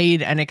like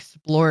played and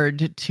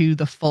explored to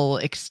the full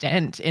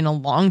extent in a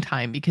long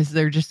time, because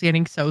they're just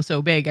getting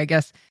so big. I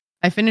guess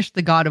I finished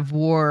the God of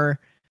War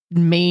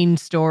main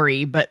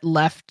story, but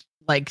left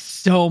like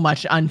so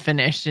much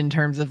unfinished in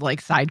terms of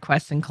like side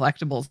quests and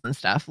collectibles and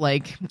stuff.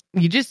 Like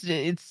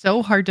it's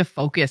so hard to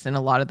focus in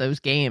a lot of those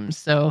games.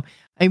 So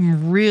I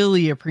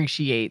really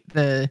appreciate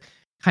the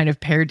kind of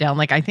pared down.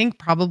 Like I think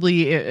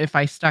probably if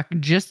I stuck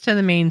just to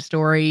the main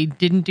story,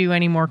 didn't do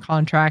any more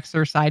contracts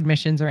or side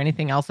missions or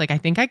anything else, like I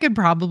think I could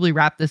probably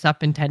wrap this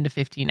up in 10 to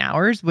 15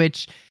 hours,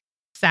 which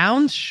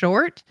sounds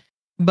short,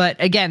 but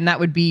again, that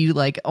would be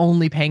like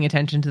only paying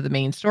attention to the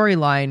main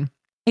storyline.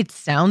 It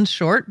sounds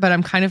short, but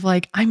I'm kind of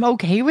like, I'm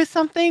okay with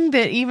something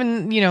that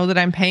even, that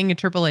I'm paying a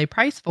AAA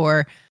price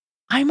for.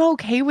 I'm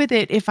okay with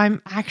it if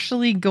I'm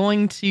actually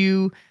going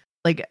to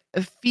like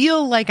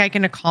feel like I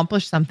can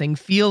accomplish something,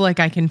 feel like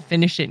I can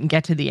finish it and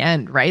get to the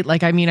end, right?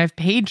 Like, I mean, I've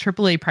paid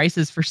AAA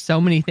prices for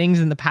so many things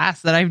in the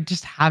past that I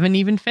just haven't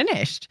even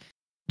finished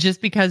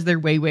just because they're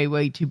way, way,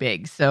 way too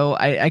big. So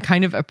I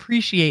kind of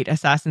appreciate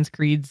Assassin's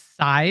Creed's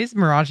size,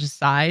 Mirage's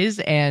size,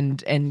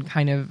 and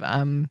kind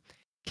of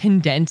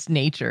condensed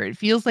nature. It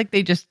feels like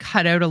they just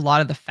cut out a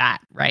lot of the fat,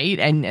 right?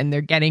 And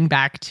they're getting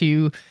back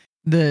to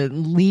the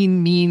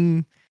lean,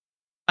 mean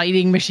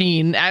fighting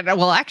machine.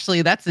 Well,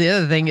 actually, that's the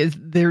other thing is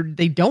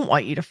they don't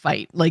want you to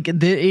fight. Like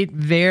it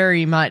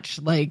very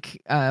much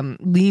like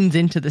leans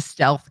into the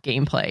stealth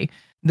gameplay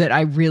that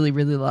I really,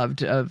 really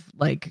loved of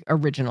like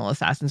original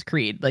Assassin's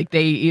Creed. Like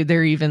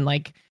they're even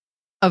like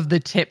of the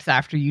tips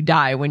after you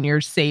die when your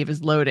save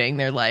is loading.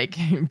 They're like,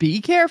 be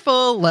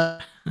careful.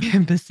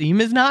 Basim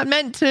is not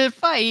meant to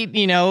fight,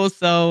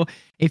 so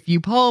if you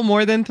pull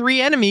more than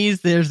 3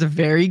 enemies, there's a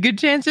very good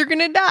chance you're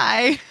gonna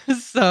die.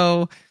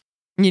 So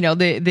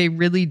they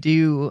really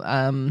do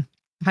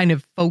kind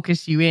of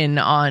focus you in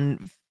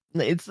on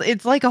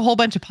it's like a whole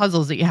bunch of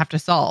puzzles that you have to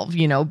solve,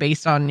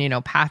 based on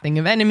pathing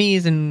of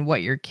enemies and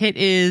what your kit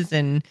is,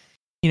 and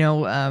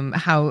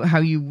how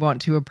you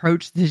want to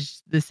approach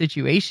the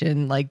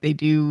situation. Like they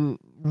do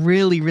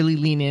really, really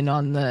lean in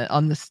on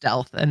the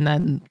stealth, and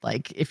then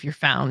like if you're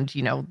found,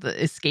 the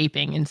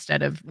escaping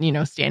instead of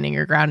standing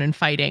your ground and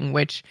fighting,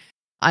 which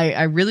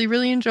I really,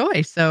 really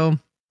enjoy. So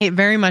it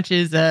very much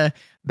is a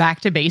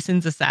back to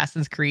basins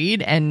Assassin's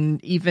Creed,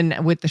 and even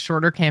with the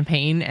shorter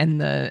campaign and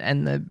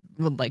the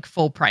like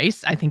full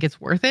price, I think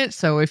it's worth it.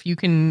 So if you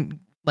can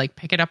like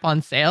pick it up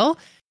on sale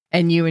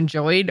and you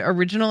enjoyed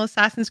original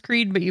Assassin's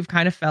Creed, but you've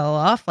kind of fell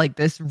off, like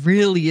this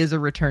really is a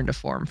return to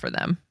form for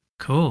them.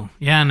 Cool.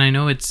 Yeah, and I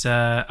know it's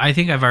I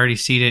think I've already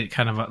seen it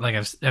kind of like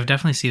I've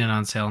definitely seen it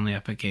on sale in the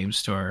Epic Games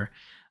Store.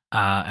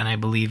 And I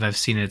believe I've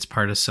seen it's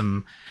part of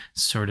some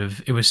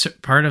it was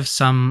part of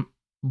some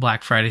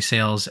Black Friday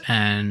sales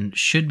and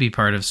should be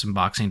part of some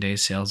Boxing Day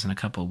sales in a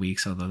couple of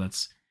weeks, although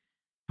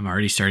I'm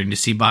already starting to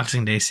see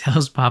Boxing Day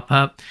sales pop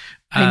up.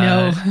 I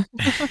know.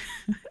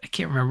 I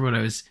can't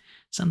remember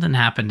something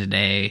happened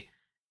today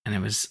and it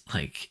was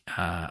like,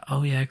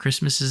 oh yeah,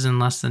 Christmas is in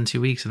less than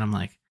 2 weeks. And I'm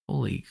like,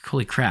 holy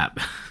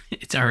crap.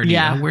 It's already,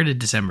 where did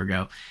December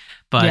go?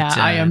 But yeah,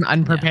 I am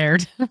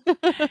unprepared.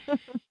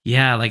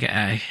 Yeah, like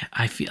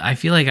I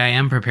feel like I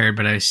am prepared,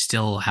 but I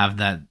still have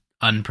that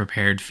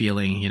unprepared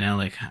feeling,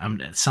 like I'm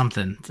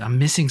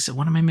missing. So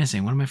what am I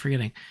missing? What am I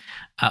forgetting?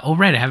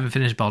 Right, I haven't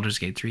finished Baldur's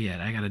Gate 3 yet.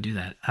 I got to do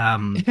that.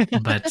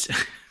 But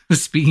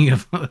speaking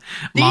of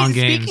long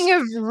games, speaking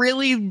of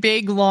really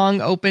big,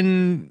 long,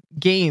 open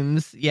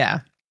games,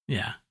 yeah.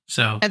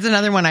 So that's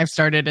another one I've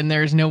started, and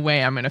there's no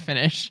way I'm going to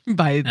finish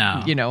by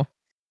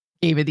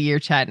Game of the Year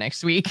chat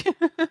next week.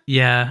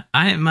 Yeah,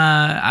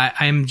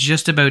 I'm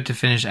just about to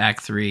finish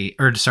Act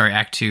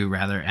 2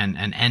 rather,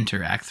 and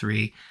enter Act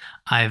 3.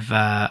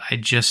 I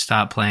just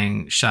stopped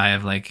playing shy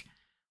of like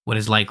what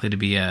is likely to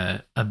be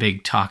a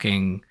big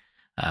talking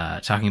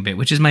bit,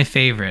 which is my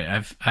favorite.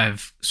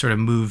 I've sort of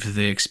moved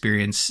the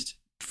experience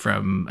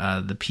from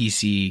the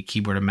PC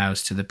keyboard and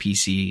mouse to the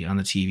PC on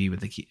the TV with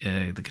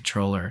the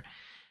controller,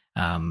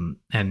 and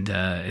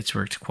it's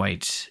worked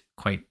quite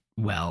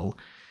well.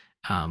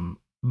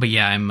 But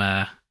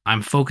yeah,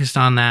 I'm focused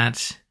on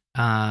that,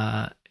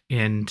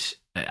 and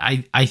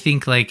I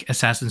think like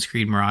Assassin's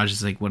Creed Mirage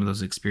is like one of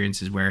those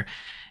experiences where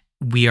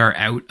we are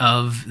out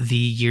of the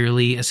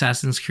yearly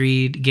Assassin's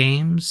Creed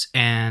games,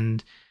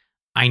 and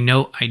I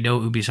know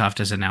Ubisoft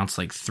has announced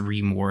like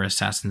 3 more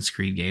Assassin's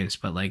Creed games,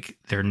 but like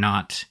they're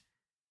not.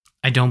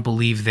 I don't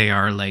believe they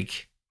are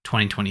like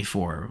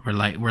 2024.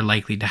 We're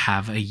likely to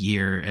have a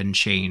year and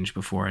change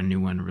before a new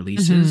one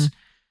releases.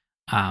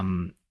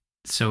 Mm-hmm.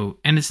 So,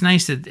 and it's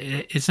nice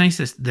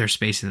that they're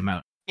spacing them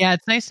out. Yeah,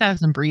 it's nice to have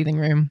some breathing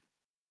room.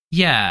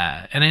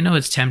 Yeah, and I know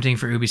it's tempting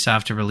for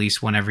Ubisoft to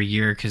release one every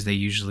year because they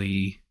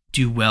usually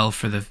do well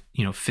for the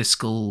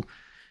fiscal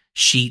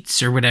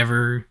sheets or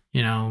whatever,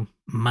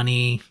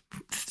 money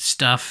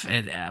stuff,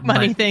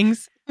 money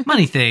things,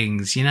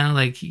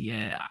 like,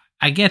 yeah,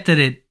 I get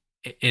that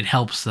it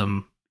helps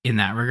them in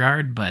that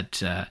regard,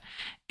 but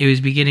it was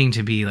beginning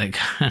to be like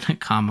kind of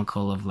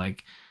comical of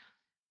like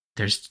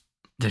there's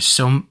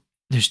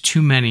there's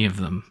too many of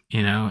them,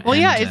 you know? Well,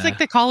 yeah, And it's like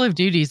the Call of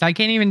Duties. I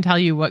can't even tell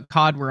you what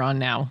COD we're on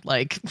now.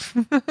 Like,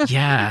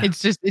 yeah.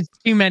 it's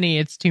too many.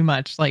 It's too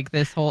much. Like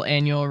this whole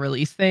annual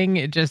release thing,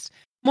 it just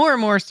more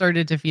and more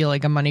started to feel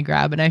like a money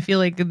grab. And I feel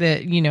like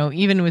that,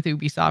 even with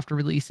Ubisoft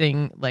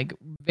releasing like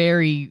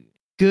very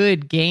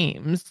good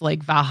games,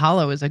 like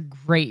Valhalla is a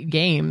great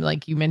game.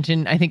 Like you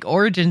mentioned, I think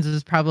Origins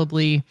is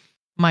probably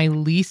my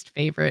least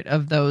favorite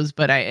of those,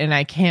 but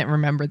I can't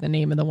remember the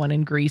name of the one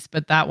in Greece,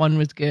 but that one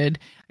was good.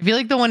 I feel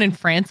like the one in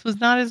France was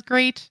not as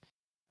great.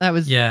 That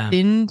was Yeah.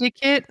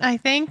 Syndicate, I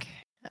think.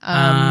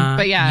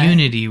 But yeah.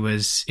 Unity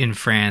was in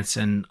France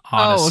and Oh,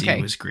 Odyssey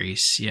okay. was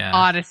Greece. Yeah.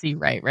 Odyssey,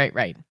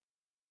 right.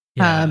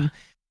 Yeah. Um,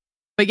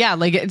 but yeah,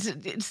 like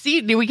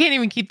see, we can't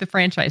even keep the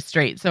franchise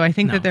straight. So I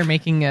think that No. they're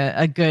making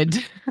a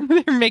good,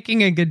 they're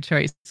making a good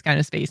choice, kind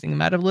of spacing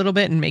them out a little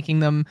bit and making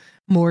them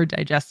more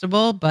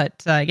digestible.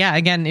 But yeah,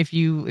 again, if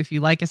you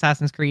like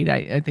Assassin's Creed,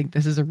 I think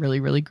this is a really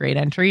really great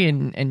entry,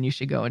 and you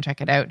should go and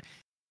check it out.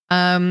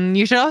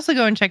 You should also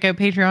go and check out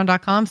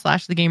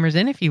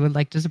patreon.com/thegamersin if you would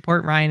like to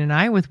support Ryan and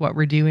I with what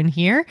we're doing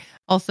here.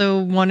 Also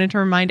wanted to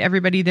remind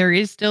everybody there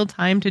is still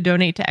time to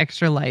donate to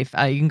Extra Life.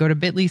 You can go to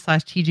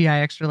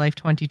bit.ly/TGI Extra Life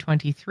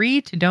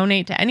 2023 to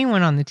donate to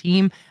anyone on the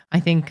team.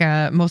 I think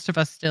most of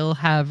us still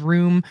have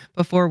room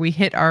before we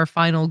hit our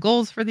final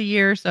goals for the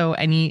year, so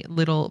any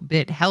little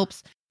bit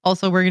helps.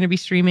 Also, we're going to be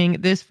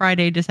streaming this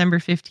Friday, December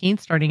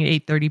 15th, starting at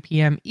 8:30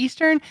 p.m.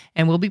 Eastern,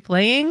 and we'll be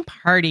playing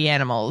Party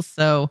Animals.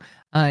 So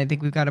I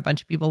think we've got a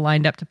bunch of people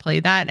lined up to play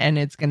that, and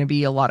it's going to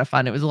be a lot of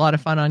fun. It was a lot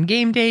of fun on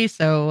game day,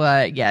 so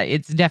yeah,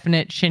 it's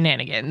definite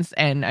shenanigans,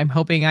 and I'm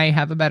hoping I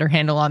have a better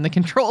handle on the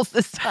controls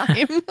this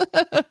time.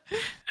 Oh,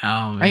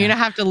 I'm man. going to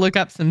have to look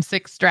up some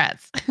sick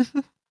strats.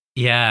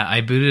 Yeah,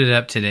 I booted it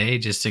up today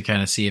just to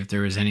kind of see if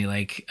there was any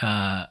like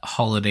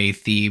holiday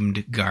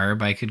themed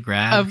garb I could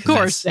grab. Of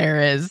course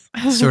there is.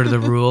 Sort of the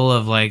rule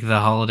of like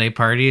the holiday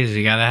party is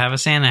you got to have a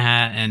Santa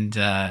hat, and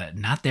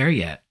not there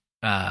yet.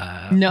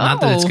 Not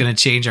that it's going to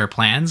change our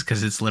plans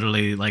because it's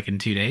literally like in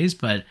 2 days,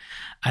 but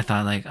I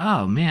thought like,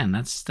 oh man,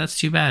 that's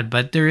too bad.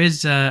 But there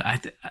is,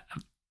 I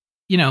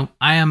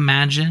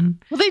imagine.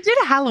 Well, they did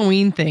a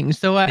Halloween thing,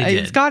 so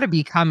it's got to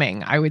be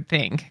coming, I would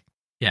think.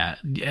 Yeah.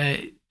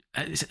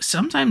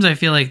 Sometimes I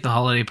feel like the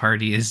holiday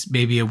party is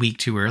maybe a week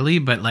too early,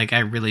 but like I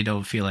really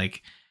don't feel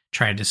like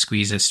trying to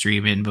squeeze a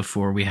stream in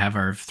before we have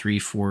our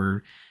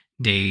 3-4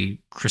 day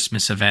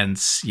Christmas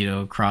events,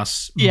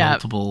 across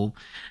multiple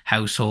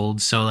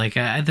households. So like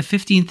the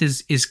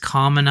 15th is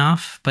calm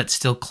enough, but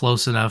still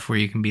close enough where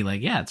you can be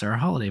like, yeah, it's our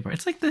holiday party.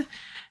 It's like the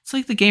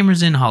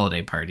Gamers In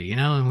holiday party,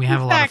 and we have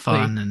a lot of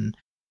fun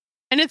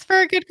and it's for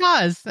a good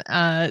cause.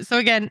 So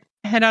again,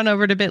 head on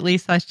over to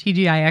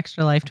bit.ly/TGI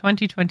Extra Life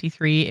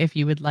 2023 if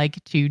you would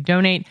like to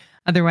donate.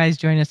 Otherwise,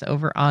 join us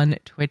over on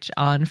Twitch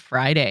on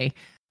Friday.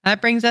 That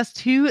brings us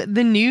to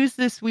the news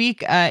this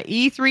week.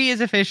 E3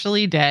 is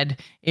officially dead.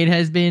 It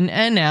has been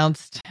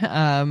announced.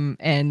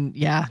 And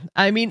yeah,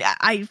 I mean,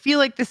 I feel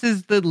like this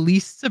is the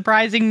least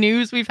surprising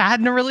news we've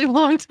had in a really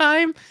long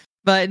time.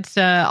 But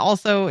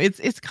also,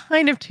 it's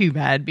kind of too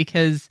bad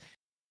because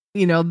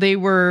they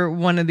were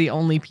one of the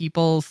only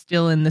people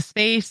still in the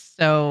space.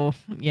 So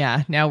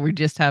yeah, now we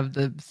just have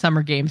the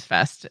Summer Games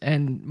Fest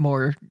and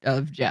more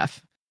of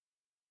Jeff.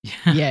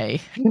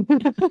 Yay.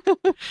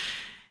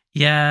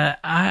 Yeah,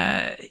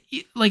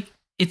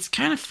 it's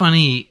kind of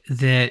funny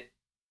that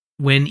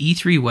when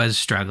E3 was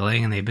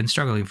struggling, and they've been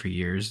struggling for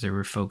years, there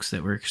were folks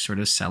that were sort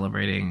of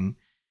celebrating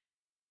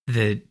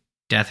the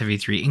death of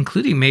E3,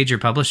 including major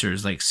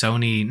publishers like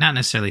Sony, not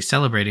necessarily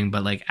celebrating,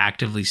 but like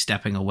actively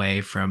stepping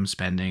away from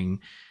spending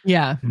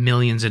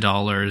millions of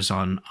dollars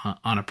on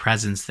a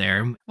presence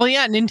there. Well,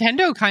 yeah,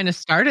 Nintendo kind of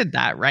started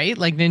that, right?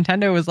 Like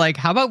Nintendo was like,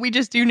 how about we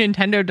just do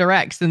Nintendo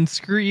Directs and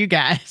screw you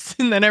guys?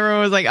 And then everyone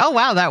was like, oh,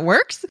 wow, that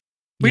works?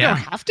 We don't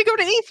have to go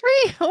to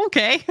E3?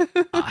 Okay.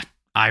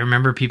 I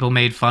remember people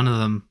made fun of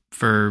them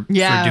for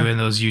doing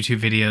those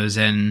YouTube videos,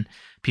 and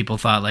people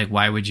thought like,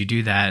 why would you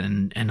do that?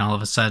 And all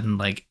of a sudden,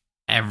 like,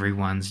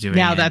 everyone's doing it.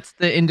 Now that's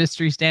the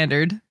industry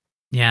standard.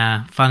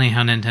 Yeah. Funny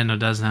how Nintendo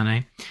does that,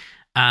 eh?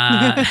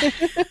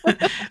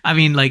 I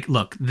mean, like,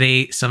 look,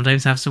 they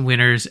sometimes have some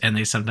winners and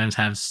they sometimes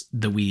have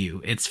the Wii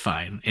U. It's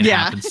fine. It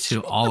happens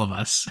to all of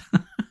us.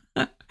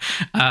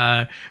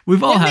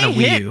 We've all had a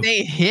Wii U.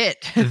 They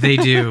hit. They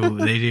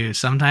do.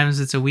 Sometimes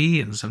it's a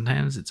Wii and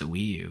sometimes it's a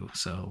Wii U.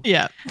 So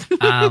yeah.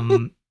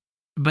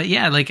 But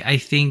yeah, like I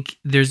think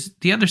there's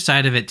the other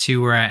side of it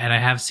too, where I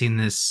have seen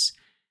this.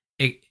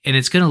 And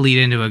it's going to lead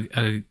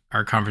into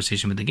our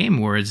conversation with the Game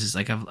Awards. Is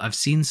like I've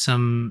seen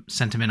some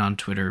sentiment on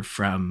Twitter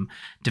from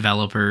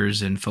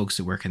developers and folks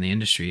that work in the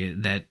industry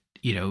that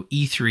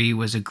E3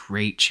 was a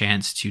great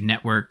chance to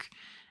network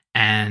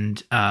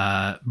and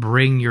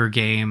bring your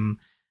game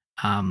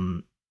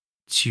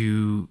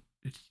to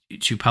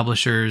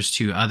publishers,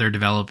 to other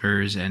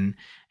developers, and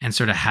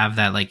sort of have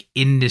that like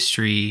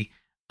industry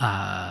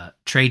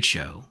trade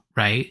show,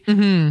 right?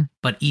 Mm-hmm.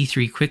 But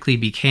E3 quickly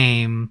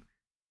became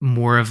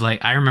more of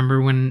like, I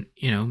remember when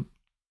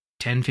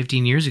 10,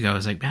 15 years ago. I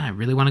was like, man, I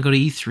really want to go to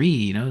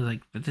E3, you know, like,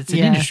 but it's an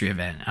Yeah. industry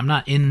event. I'm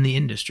not in the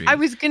industry. I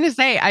was going to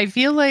say, I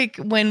feel like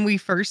when we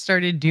first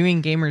started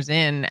doing Gamers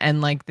In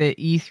and like the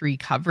E3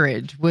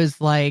 coverage was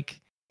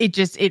like,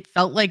 it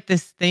felt like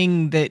this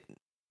thing that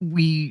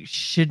we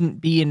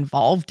shouldn't be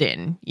involved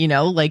in, you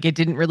know, like it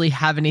didn't really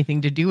have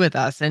anything to do with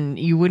us. And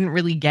you wouldn't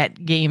really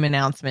get game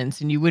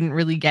announcements and you wouldn't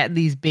really get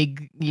these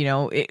big, you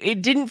know,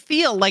 it didn't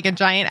feel like a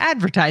giant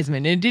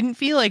advertisement. It didn't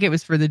feel like it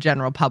was for the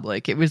general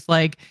public. It was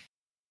like,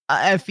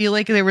 I feel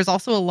like there was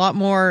also a lot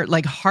more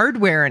like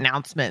hardware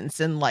announcements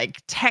and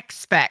like tech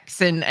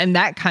specs and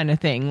that kind of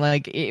thing.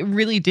 Like it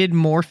really did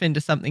morph into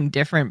something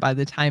different by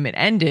the time it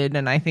ended.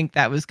 And I think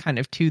that was kind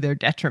of to their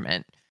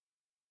detriment.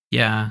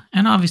 Yeah.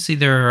 And obviously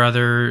there are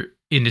other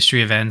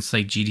industry events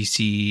like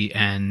GDC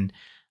and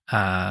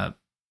Gamescom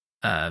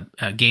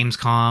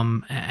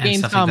and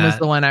stuff like Gamescom that. was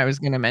the one I was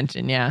going to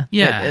mention. Yeah.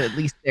 Yeah. At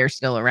least they're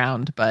still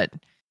around, but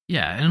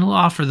yeah, and it'll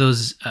offer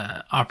those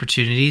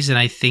opportunities. And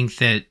I think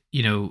that,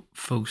 you know,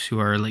 folks who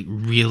are like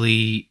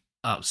really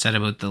upset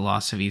about the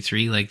loss of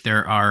E3, like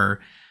there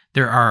are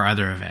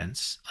other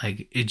events.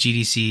 Like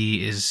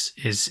GDC is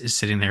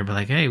sitting there, but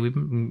like, hey,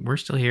 we're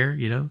still here.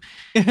 You know,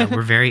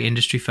 we're very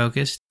industry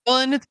focused. Well,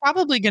 and it's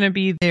probably going to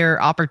be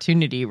their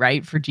opportunity,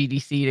 right, for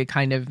GDC to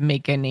kind of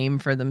make a name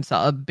for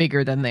themselves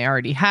bigger than they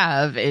already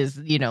have.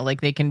 Is, you know, like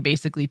they can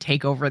basically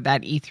take over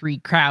that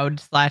E3 crowd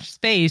 /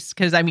 space.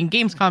 Because I mean,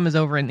 Gamescom is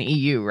over in the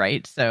EU,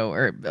 right? So,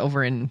 or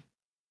over in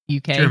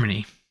UK,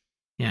 Germany.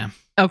 Yeah.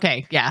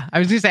 Okay, yeah. I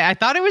was gonna say I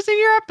thought it was in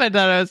Europe, but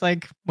then I was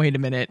like, wait a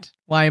minute,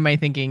 why am I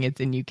thinking it's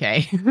in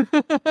UK?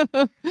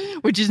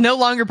 Which is no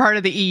longer part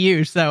of the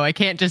EU, so I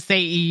can't just say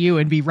EU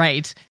and be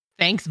right.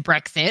 Thanks,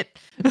 Brexit.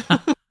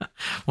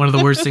 One of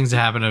the worst things to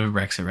happen to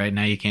Brexit right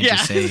now. You can't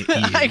just say EU.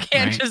 I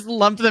can't just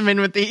lump them in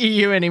with the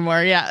EU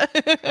anymore. Yeah.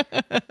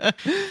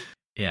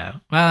 Yeah.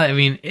 Well, I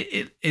mean,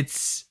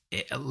 it's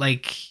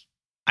like,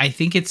 I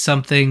think it's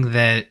something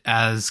that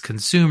as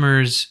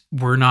consumers,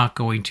 we're not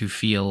going to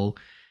feel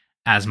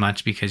as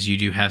much because you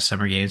do have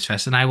Summer Games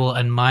Fest. And I will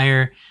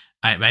admire,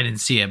 I didn't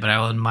see it, but I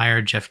will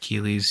admire Jeff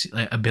Keighley's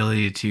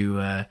ability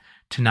to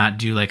not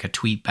do like a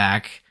tweet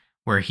back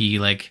where he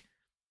like,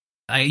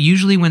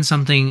 usually when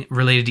something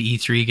related to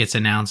E3 gets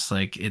announced,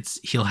 like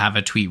he'll have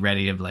a tweet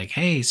ready of like,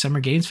 hey, Summer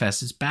Games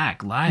Fest is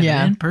back live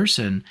and in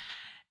person.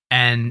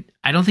 And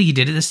I don't think he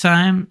did it this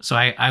time. So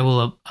I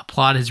will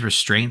applaud his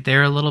restraint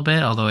there a little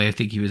bit, although I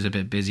think he was a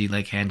bit busy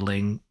like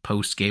handling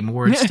post Game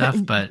Awards stuff.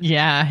 But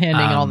yeah,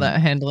 handling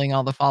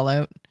all the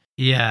fallout.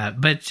 Yeah,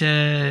 but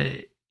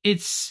the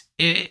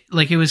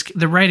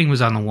writing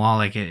was on the wall.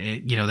 Like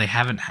you know,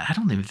 I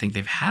don't even think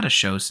they've had a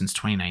show since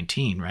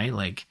 2019, right?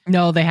 Like,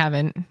 no, they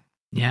haven't.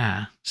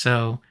 Yeah.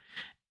 So,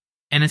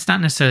 and it's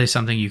not necessarily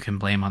something you can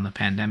blame on the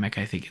pandemic.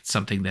 I think it's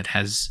something that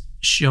has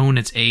shown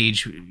its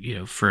age, you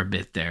know, for a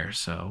bit there.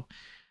 So,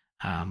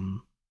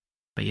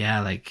 but yeah,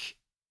 like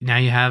now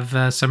you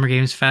have Summer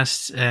Games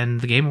Fest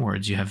and the Game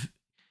Awards. You have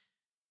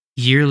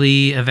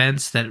yearly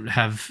events that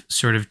have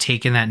sort of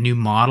taken that new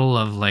model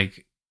of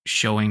like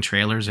showing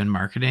trailers and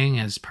marketing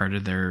as part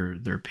of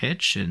their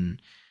pitch,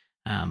 and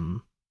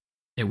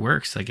it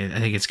works. Like I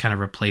think it's kind of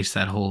replaced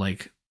that whole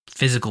like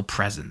physical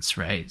presence,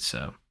 right?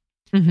 So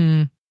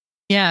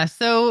yeah,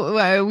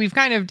 so we've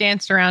kind of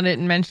danced around it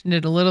and mentioned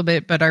it a little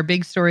bit, but our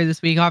big story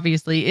this week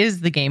obviously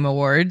is the Game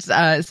Awards.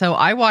 So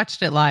I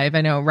watched it live.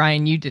 I know,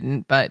 Ryan, you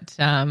didn't, but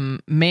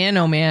man,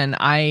 oh man,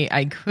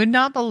 I could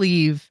not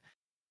believe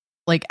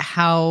like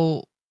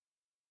how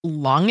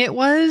long it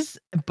was,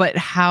 but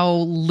how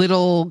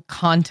little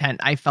content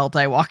I felt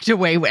I walked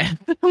away with,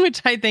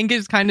 which I think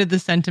is kind of the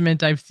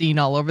sentiment I've seen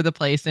all over the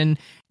place. And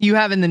you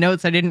have in the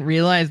notes, I didn't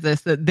realize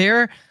this, that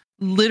there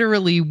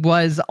literally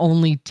was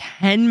only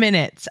 10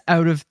 minutes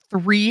out of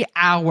 3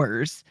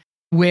 hours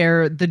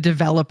where the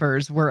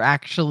developers were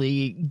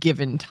actually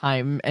given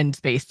time and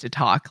space to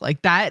talk.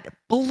 Like that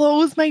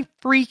blows my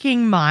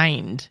freaking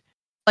mind.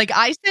 Like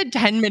I said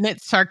 10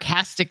 minutes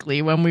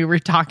sarcastically when we were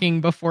talking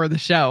before the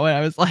show. And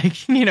I was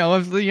like, you know,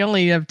 if you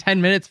only have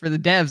 10 minutes for the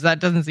devs, that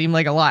doesn't seem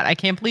like a lot. I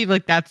can't believe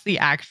like that's the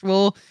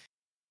actual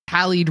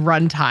tallied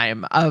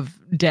runtime of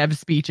dev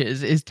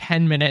speeches is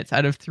 10 minutes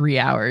out of 3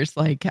 hours.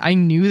 Like I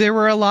knew there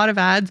were a lot of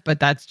ads, but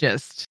that's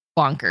just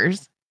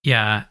bonkers.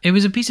 Yeah, it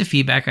was a piece of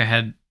feedback I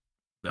had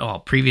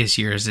previous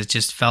years. It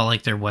just felt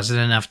like there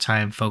wasn't enough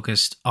time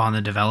focused on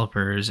the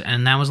developers.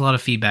 And that was a lot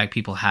of feedback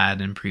people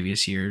had in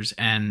previous years.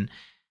 And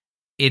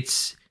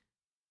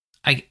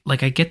I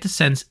get the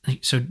sense,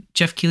 so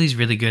Jeff Keighley's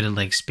really good at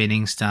like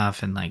spinning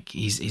stuff and like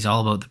he's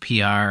all about the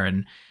PR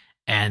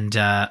and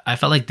I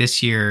felt like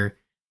this year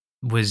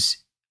was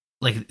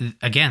like,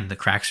 again, the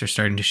cracks are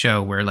starting to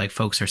show where like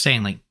folks are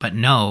saying like, but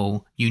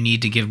no, you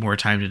need to give more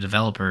time to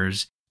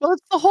developers. Well,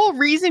 it's the whole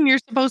reason you're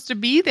supposed to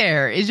be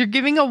there is you're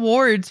giving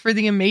awards for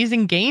the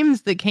amazing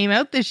games that came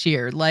out this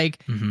year.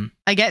 Like,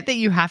 I get that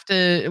you have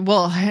to,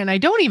 well, and I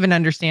don't even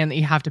understand that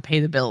you have to pay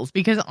the bills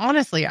because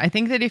honestly, I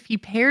think that if he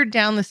pared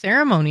down the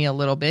ceremony a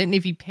little bit and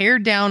if he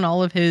pared down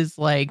all of his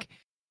like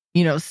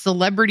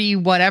celebrity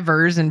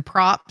whatevers and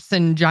props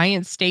and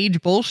giant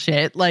stage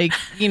bullshit. Like,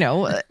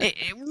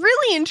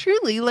 really and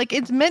truly, like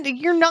it's meant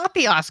you're not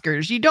the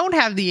Oscars. You don't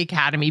have the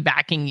Academy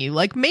backing you.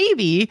 Like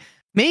maybe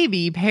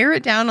pare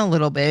it down a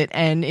little bit.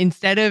 And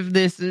instead of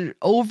this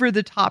over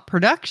the top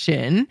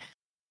production,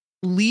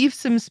 leave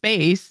some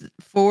space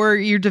for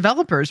your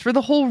developers for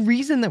the whole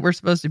reason that we're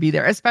supposed to be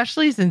there,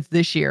 especially since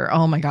this year.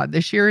 Oh my God,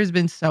 this year has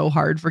been so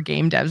hard for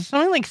game devs.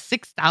 Something like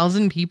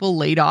 6,000 people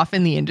laid off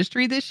in the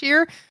industry this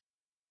year,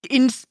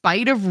 in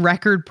spite of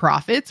record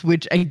profits,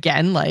 which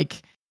again,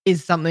 like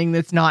is something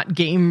that's not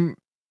game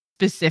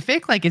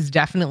specific, like is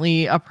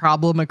definitely a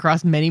problem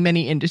across many,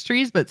 many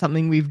industries, but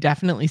something we've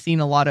definitely seen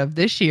a lot of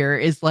this year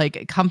is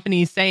like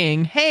companies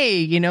saying,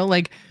 hey,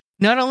 like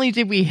not only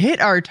did we hit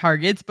our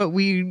targets, but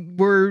we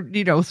were,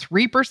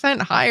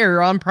 3%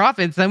 higher on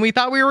profits than we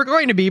thought we were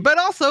going to be, but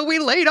also we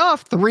laid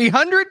off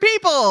 300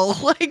 people.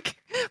 Like,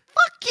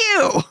 fuck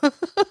you.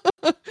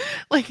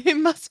 Like, it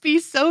must be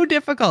so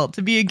difficult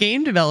to be a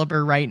game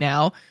developer right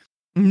now,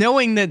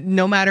 knowing that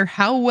no matter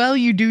how well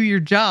you do your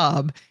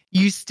job,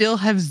 you still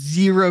have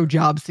zero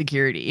job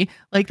security.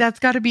 Like, that's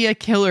got to be a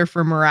killer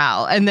for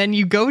morale. And then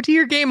you go to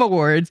your game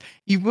awards,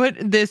 you put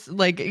this,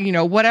 like,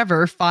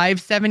 whatever,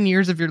 5-7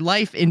 years of your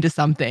life into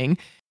something.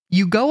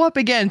 You go up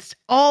against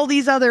all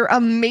these other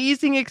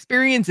amazing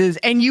experiences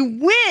and you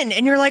win.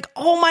 And you're like,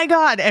 oh my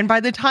God. And by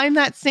the time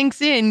that sinks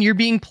in, you're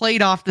being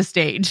played off the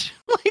stage.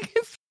 Like,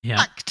 it's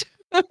fucked.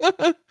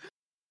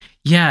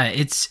 Yeah,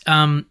 it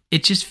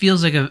just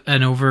feels like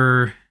an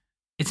over.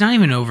 It's not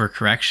even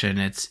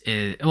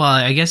overcorrection. Well,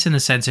 I guess in the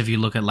sense if you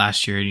look at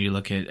last year and you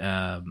look at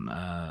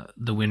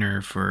the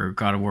winner for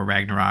God of War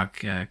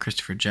Ragnarok,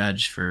 Christopher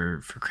Judge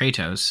for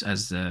Kratos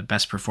as the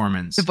best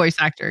performance, the voice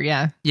actor,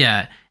 yeah,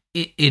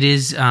 it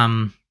is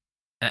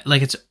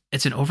like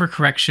it's an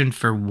overcorrection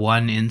for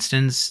one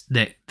instance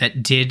that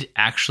did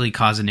actually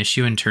cause an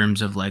issue in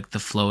terms of like the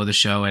flow of the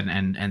show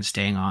and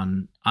staying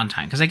on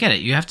time. Because I get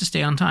it, you have to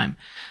stay on time,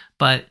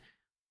 but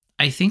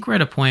I think we're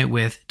at a point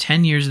with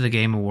 10 years of the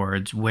Game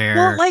Awards where...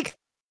 Well, like,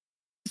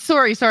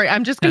 sorry.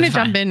 I'm just going to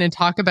jump in and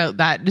talk about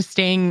that, the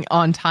staying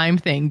on time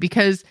thing,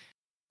 because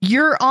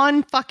you're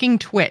on fucking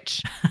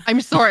Twitch.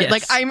 I'm sorry. Yes.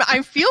 Like,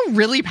 I feel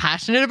really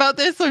passionate about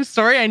this. I'm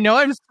sorry. I know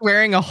I'm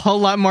swearing a whole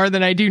lot more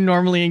than I do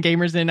normally in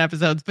Gamers In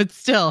episodes, but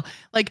still,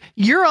 like,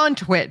 you're on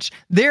Twitch.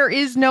 There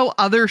is no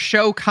other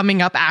show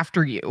coming up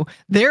after you.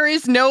 There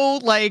is no,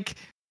 like...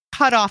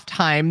 cutoff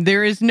time.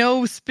 There is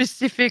no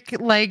specific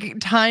like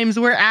times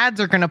where ads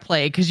are going to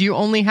play because you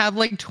only have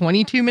like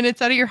 22 minutes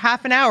out of your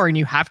half an hour and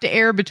you have to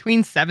air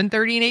between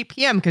 7:30 and 8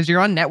 p.m. because you're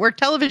on network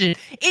television.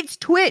 It's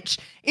Twitch.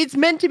 It's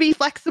meant to be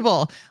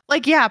flexible.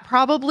 Like, yeah,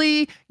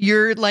 probably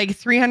your like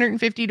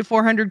 350 to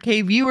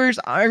 400K viewers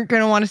aren't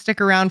going to want to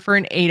stick around for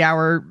an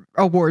 8-hour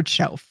award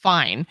show.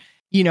 Fine.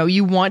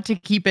 You want to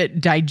keep it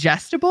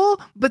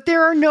digestible, but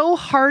there are no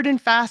hard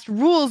and fast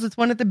rules. It's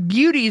one of the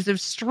beauties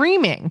of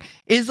streaming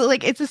is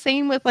like, it's the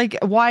same with like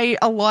why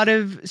a lot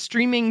of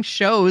streaming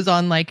shows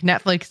on like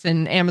Netflix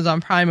and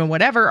Amazon Prime and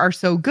whatever are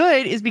so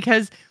good is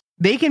because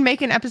they can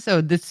make an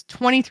episode that's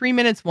 23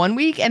 minutes one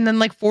week and then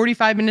like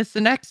 45 minutes the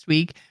next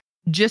week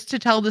just to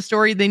tell the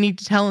story they need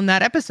to tell in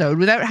that episode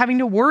without having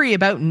to worry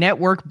about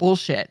network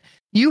bullshit.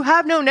 You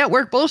have no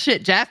network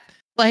bullshit, Jeff.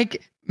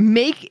 Like,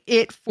 make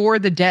it for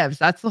the devs.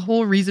 That's the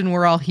whole reason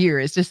we're all here,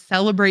 is to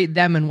celebrate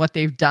them and what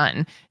they've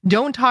done.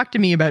 Don't talk to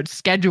me about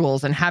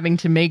schedules and having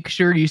to make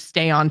sure you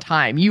stay on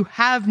time. You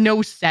have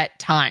no set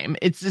time.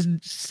 It's just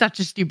such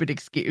a stupid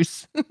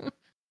excuse.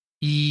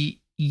 Yes.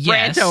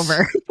 Rant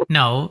over.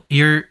 No,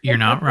 you're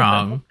not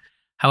wrong.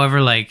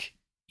 However, like,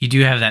 you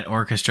do have that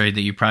orchestra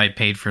that you probably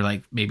paid for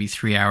like maybe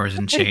 3 hours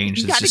and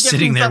change. That's just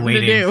sitting there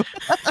waiting.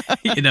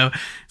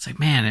 It's like,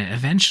 man,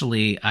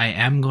 eventually I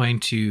am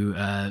going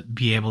to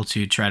be able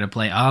to try to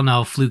play. Oh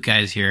no, Fluke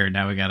Guy's here.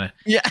 Now we gotta.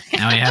 Yeah.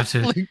 Now we have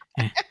to.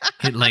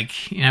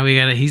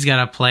 He's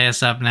gotta play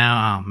us up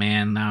now. Oh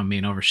man, now I'm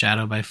being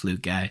overshadowed by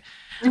Fluke Guy.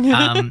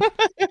 There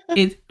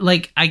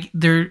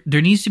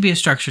needs to be a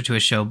structure to a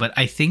show, but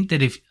I think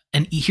that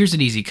here's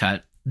an easy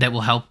cut that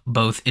will help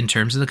both in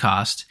terms of the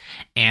cost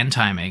and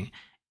timing.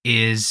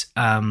 Is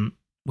when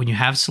you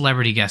have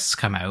celebrity guests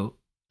come out,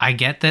 I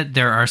get that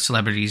there are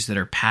celebrities that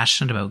are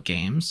passionate about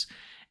games,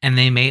 and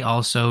they may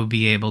also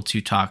be able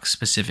to talk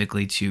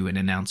specifically to an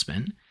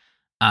announcement.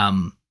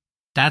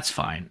 That's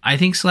fine. I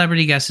think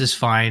celebrity guests is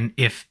fine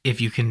if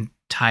you can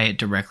tie it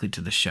directly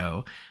to the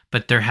show.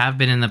 But there have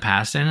been in the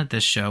past and at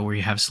this show where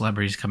you have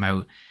celebrities come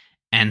out,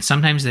 and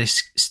sometimes they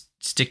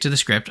stick to the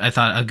script. I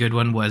thought a good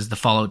one was the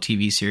Fallout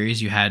TV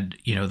series. You had,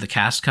 the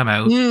cast come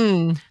out.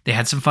 They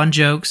had some fun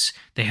jokes.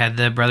 They had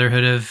the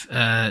Brotherhood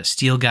of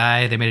Steel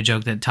guy. They made a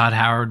joke that Todd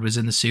Howard was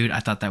in the suit.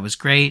 I thought that was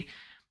great.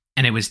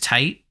 And it was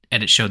tight.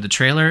 And it showed the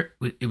trailer.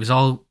 It was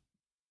all...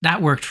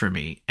 That worked for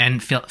me.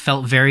 And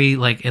felt very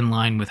like in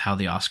line with how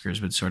the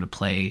Oscars would sort of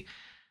play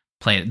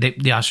it.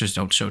 The Oscars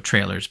don't show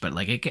trailers, but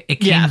like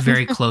it came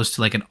very close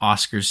to like an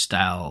Oscars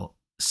style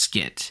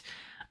skit.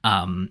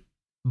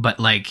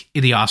 But like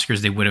the Oscars,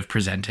 they would have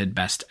presented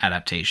best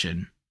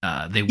adaptation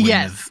they wouldn't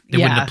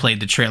have played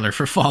the trailer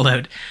for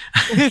Fallout,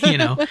 you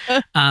know.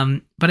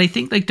 But I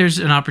think like there's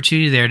an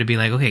opportunity there to be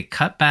like, okay,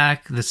 cut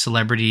back the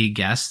celebrity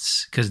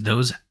guests, because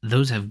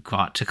those have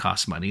got to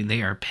cost money.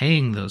 They are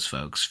paying those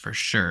folks for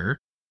sure.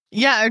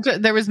 Yeah,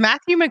 there was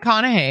Matthew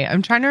McConaughey.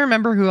 I'm trying to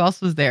remember who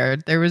else was there.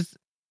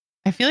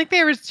 I feel like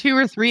there was 2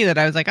 or 3 that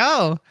I was like,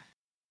 oh.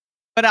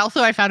 But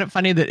also I found it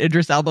funny that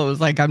Idris Elba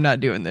was like, I'm not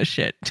doing this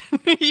shit.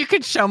 You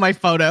could show my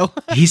photo.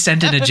 He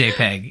sent in a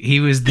JPEG. He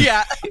was a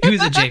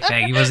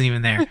JPEG. He wasn't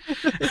even there.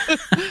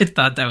 I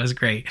thought that was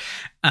great.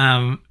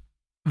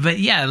 But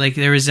yeah, like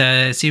there was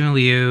a Simu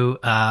Liu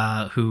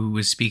who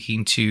was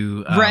speaking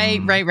to right.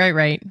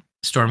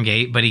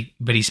 Stormgate,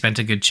 but he spent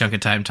a good chunk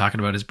of time talking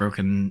about his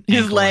broken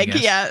his ankle, leg,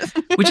 yeah.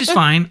 Which is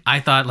fine. I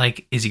thought,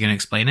 like, is he going to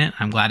explain it?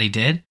 I'm glad he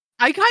did.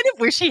 I kind of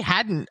wish he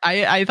hadn't.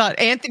 I thought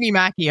Anthony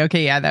Mackie.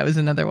 Okay, yeah, that was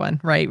another one.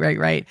 Right.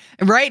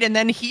 And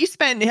then he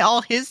spent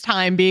all his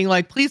time being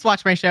like, "Please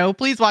watch my show.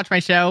 Please watch my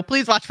show.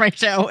 Please watch my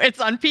show. It's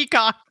on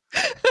Peacock."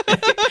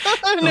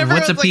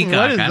 What's a Peacock?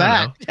 What is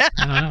I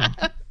don't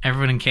know.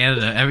 Everyone in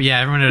Canada,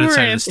 everyone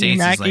outside of the States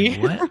Mackie. is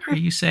like, "What are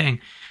you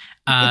saying?"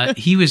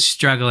 He was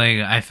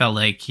struggling. I felt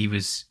like he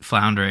was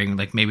floundering.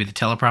 Like maybe the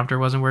teleprompter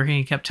wasn't working.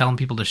 He kept telling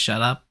people to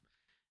shut up.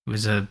 It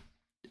was a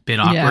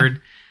bit awkward. Yeah.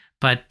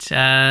 But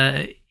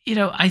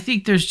I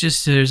think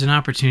there's an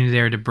opportunity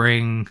there to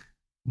bring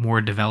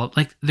more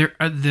like there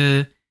are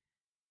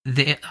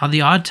on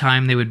the odd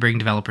time they would bring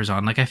developers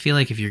on. Like I feel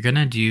like if you're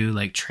gonna do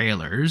like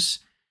trailers,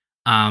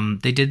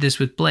 they did this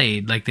with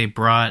Blade. Like they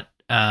brought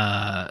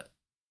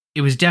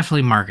it was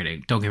definitely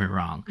marketing. Don't get me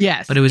wrong.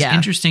 Yes, but it was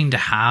interesting to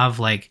have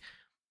like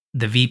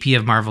the VP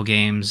of Marvel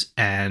Games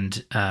and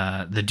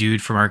the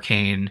dude from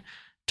Arcane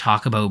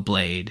talk about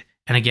Blade.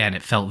 And again,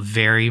 it felt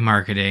very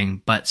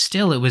marketing, but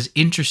still it was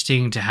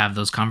interesting to have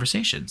those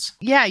conversations.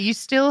 Yeah, you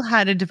still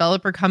had a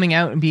developer coming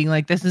out and being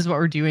like, this is what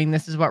we're doing.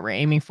 This is what we're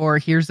aiming for.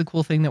 Here's the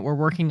cool thing that we're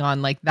working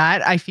on. Like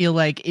that, I feel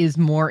like is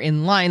more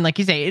in line. Like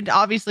you say,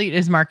 obviously it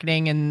is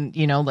marketing and,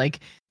 like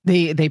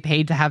they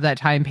paid to have that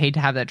time, paid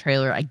to have that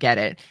trailer. I get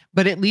it.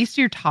 But at least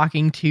you're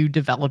talking to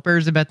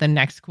developers about the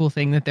next cool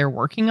thing that they're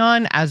working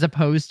on, as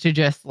opposed to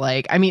just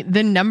like, I mean,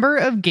 the number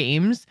of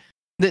games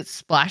that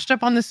splashed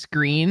up on the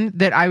screen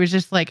that I was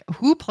just like,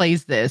 who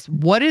plays this?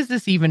 What is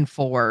this even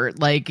for?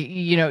 Like,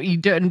 you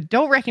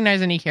don't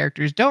recognize any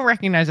characters, don't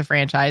recognize a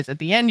franchise. At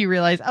the end, you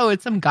realize, oh,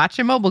 it's some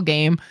gotcha mobile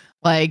game.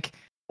 Like,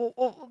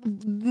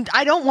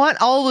 I don't want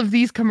all of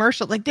these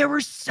commercials. Like, there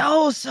were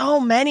so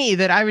many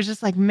that I was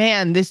just like,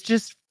 man, this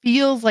just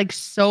feels like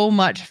so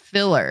much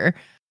filler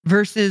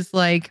versus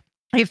like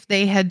if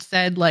they had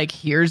said like,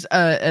 here's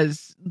a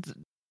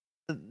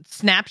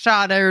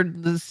snapshot or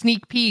the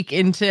sneak peek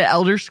into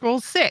Elder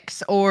Scrolls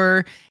 6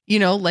 or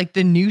like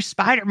the new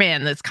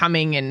Spider-Man that's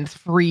coming in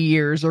 3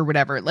 years or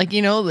whatever, like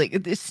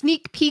like the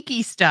sneak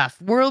peeky stuff.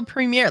 World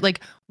premiere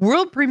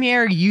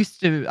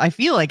used to, I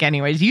feel like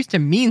anyways, used to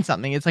mean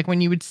something. It's like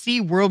when you would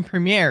see world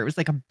premiere, it was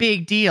like a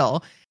big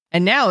deal,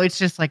 and now it's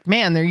just like,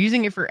 man, they're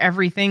using it for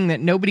everything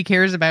that nobody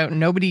cares about and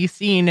nobody's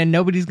seen and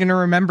nobody's going to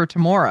remember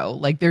tomorrow.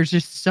 Like there's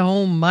just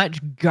so much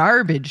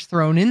garbage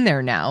thrown in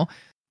there now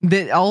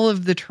that all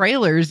of the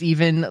trailers,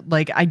 even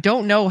like, I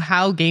don't know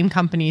how game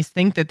companies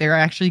think that they're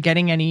actually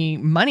getting any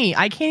money.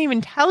 I can't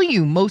even tell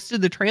you most of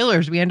the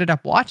trailers we ended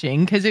up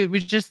watching because it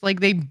was just like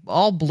they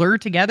all blur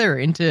together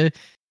into,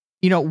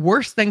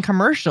 worse than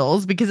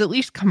commercials, because at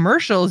least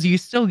commercials, you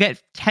still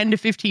get 10 to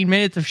 15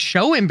 minutes of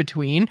show in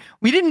between.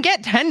 We didn't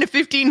get 10 to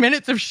 15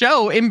 minutes of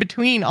show in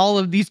between all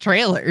of these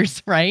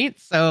trailers, right?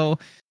 So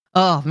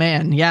oh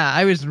man, yeah,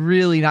 I was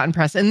really not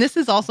impressed. And this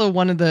is also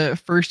one of the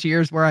first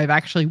years where I've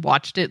actually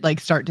watched it like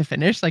start to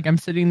finish. Like I'm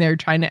sitting there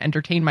trying to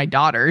entertain my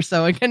daughter,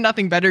 so I got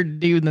nothing better to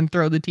do than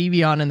throw the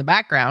TV on in the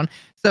background.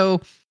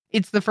 So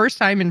it's the first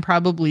time in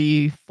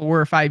probably 4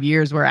 or 5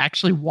 years where I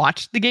actually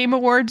watched the Game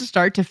Awards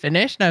start to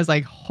finish, and I was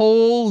like,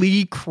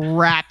 holy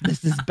crap,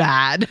 this is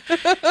bad.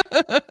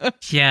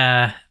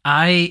 Yeah,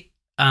 I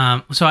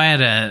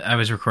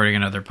was recording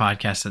another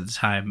podcast at the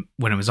time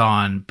when it was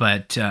on,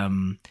 but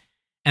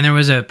and there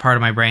was a part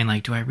of my brain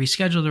like, do I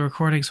reschedule the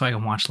recording so I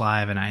can watch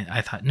live? And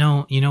I thought,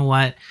 no, you know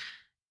what?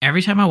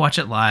 Every time I watch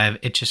it live,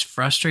 it just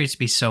frustrates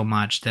me so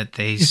much that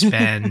they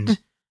spend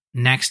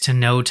next to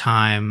no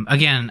time.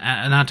 Again,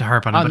 not to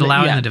harp on it, but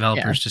allowing the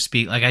developers to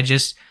speak. Like a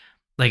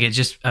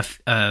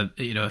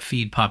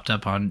feed popped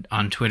up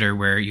on Twitter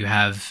where you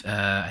have,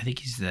 I think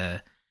he's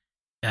the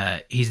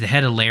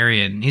head of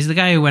Larian. He's the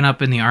guy who went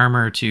up in the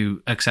armor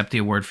to accept the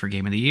award for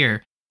Game of the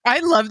Year. I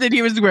love that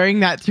he was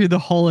wearing that through the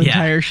whole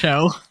entire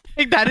show.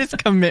 Like that is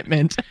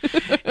commitment.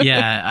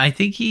 Yeah, I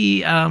think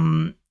he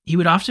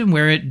would often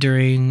wear it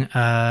during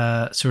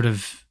sort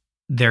of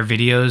their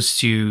videos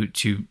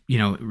to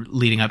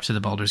leading up to the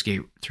Baldur's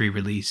Gate 3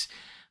 release.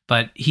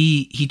 But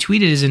he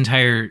tweeted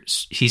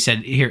he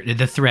said here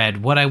the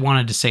thread what I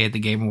wanted to say at the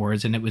Game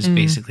Awards, and it was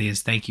basically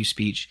his thank you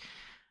speech.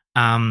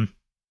 And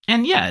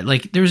yeah,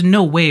 like there's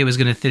no way it was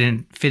going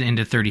to fit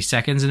into 30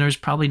 seconds, and there was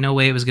probably no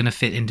way it was going to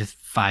fit into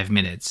 5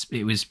 minutes.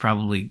 It was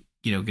probably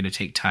going to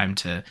take time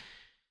to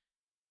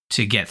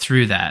get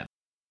through that.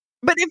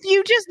 But if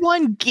you just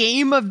won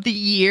game of the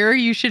year,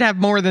 you should have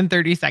more than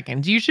 30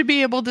 seconds. You should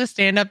be able to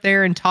stand up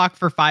there and talk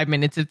for 5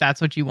 minutes if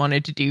that's what you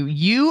wanted to do.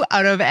 You,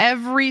 out of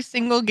every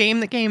single game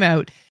that came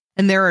out,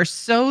 and there are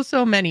so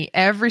many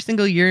every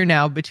single year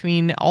now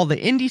between all the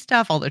indie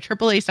stuff, all the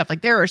AAA stuff.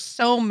 Like there are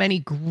so many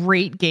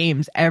great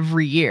games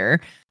every year.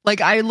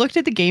 Like I looked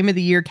at the game of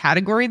the year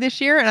category this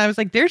year and I was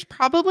like, there's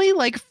probably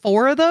like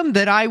 4 of them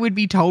that I would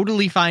be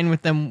totally fine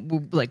with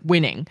them like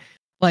winning.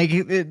 Like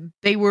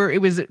it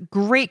was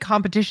great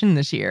competition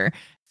this year.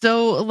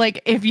 So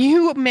like if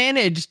you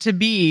manage to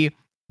be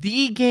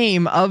the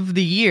game of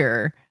the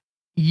year,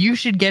 you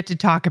should get to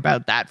talk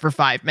about that for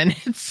 5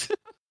 minutes.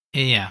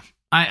 Yeah.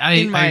 I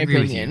in my agree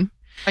opinion. with you.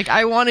 Like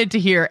I wanted to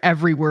hear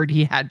every word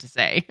he had to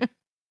say.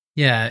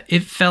 Yeah,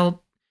 it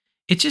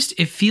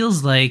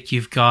feels like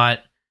you've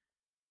got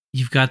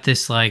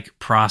this like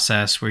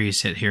process where you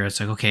sit here.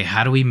 It's like, okay,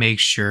 how do we make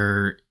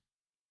sure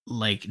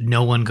like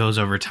no one goes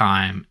over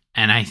time?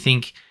 And I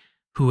think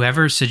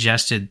whoever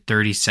suggested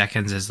 30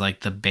 seconds as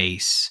like the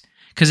base,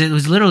 because it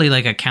was literally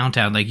like a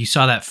countdown. Like you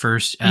saw that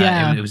first,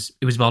 it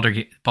was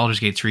Baldur's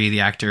Gate 3,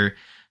 the actor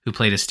who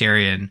played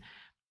Astarion.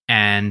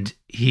 And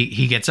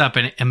he gets up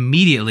and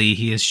immediately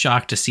he is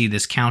shocked to see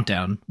this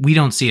countdown. We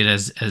don't see it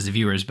as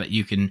viewers, but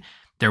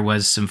there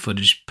was some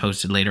footage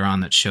posted later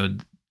on that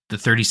showed the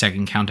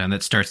 30-second countdown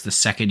that starts the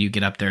second you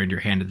get up there and you're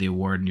handed the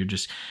award, and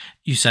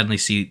you suddenly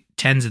see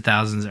tens of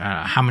thousands,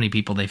 how many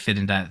people they fit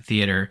in that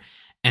theater.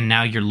 And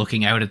now you're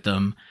looking out at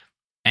them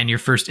and your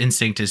first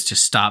instinct is to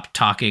stop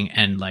talking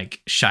and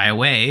like shy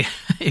away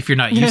if you're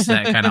not used to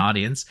that kind of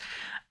audience.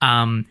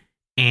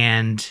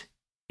 And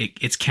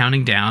it's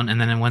counting down,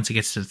 and then once it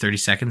gets to 30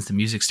 seconds, the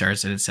music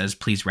starts and it says,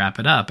 please wrap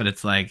it up. And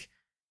it's like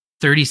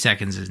 30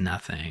 seconds is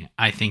nothing.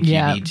 I think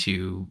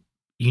you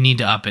need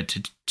to up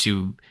it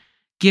to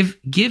give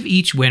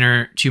each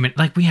winner 2 minutes.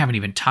 Like we haven't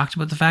even talked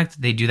about the fact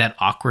that they do that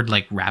awkward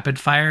like rapid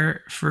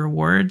fire for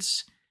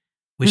awards,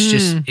 which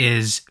just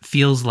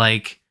feels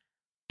like,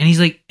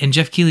 and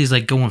Jeff Keighley's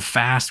like going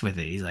fast with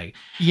it. He's like,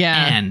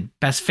 and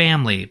best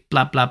family,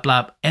 blah, blah,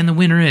 blah. And the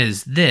winner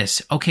is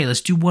this. Okay, let's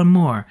do one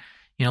more.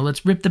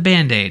 Let's rip the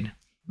Band-Aid.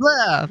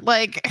 Blah,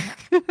 like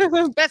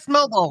best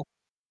mobile.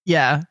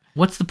 Yeah.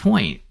 What's the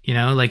point?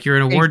 Like you're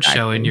an award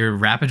show and you're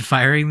rapid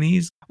firing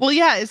these. Well,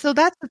 yeah. So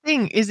that's the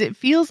thing is it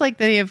feels like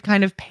they have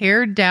kind of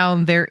pared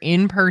down their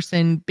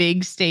in-person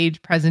big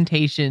stage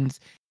presentations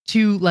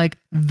to like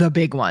the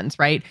big ones,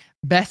 right?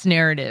 Best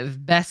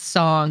narrative, best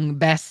song,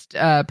 best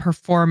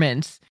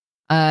performance.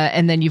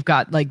 And then you've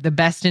got like the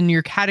best in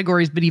your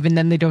categories, but even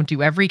then they don't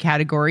do every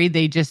category.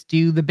 They just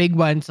do the big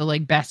ones. So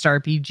like best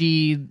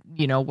RPG,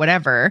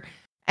 whatever.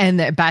 And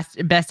the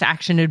best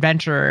action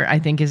adventure, I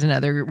think, is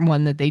another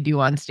one that they do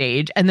on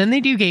stage. And then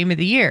they do game of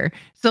the year.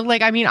 So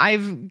like, I mean,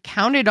 I've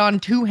counted on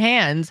 2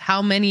 hands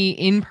how many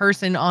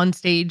in-person on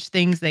stage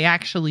things they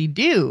actually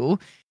do.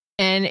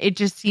 And it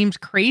just seems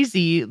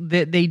crazy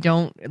that they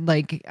don't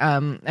like,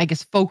 I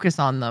guess, focus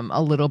on them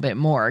a little bit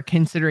more,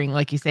 considering,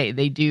 like you say,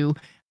 they do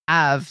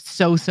have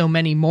so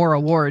many more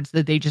awards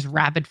that they just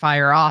rapid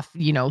fire off,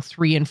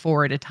 3 and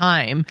 4 at a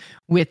time,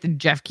 with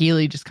Jeff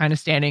Keighley just kind of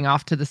standing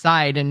off to the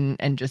side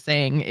and just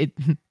saying it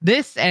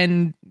this.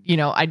 And,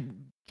 I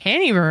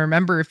can't even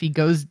remember if he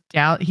goes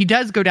down. He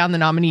does go down the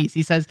nominees.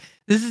 He says,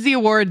 this is the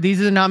award, these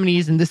are the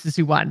nominees, and this is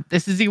who won.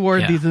 This is the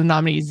award, these are the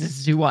nominees, this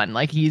is who won.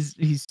 Like he's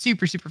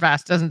super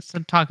fast,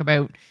 doesn't talk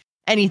about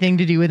anything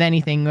to do with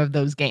anything of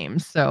those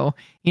games. So,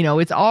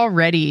 it's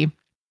already,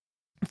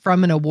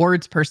 from an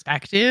awards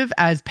perspective,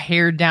 as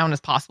pared down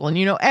as possible. And,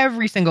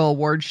 every single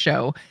awards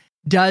show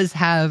does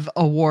have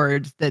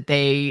awards that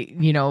they,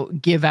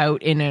 give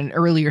out in an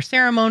earlier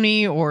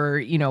ceremony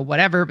or,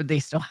 whatever, but they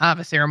still have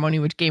a ceremony,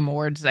 which Game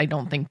Awards, I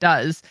don't think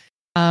does.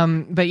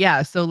 But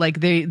yeah, so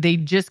like they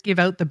just give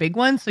out the big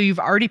ones. So you've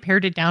already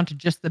pared it down to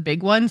just the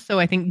big ones. So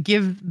I think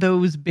give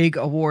those big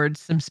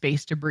awards some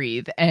space to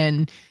breathe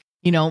and,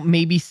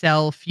 maybe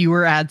sell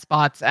fewer ad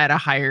spots at a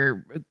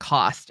higher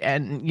cost.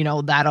 And,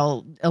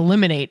 that'll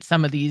eliminate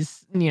some of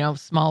these,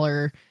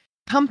 smaller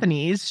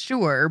companies.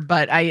 Sure.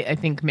 But I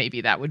think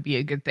maybe that would be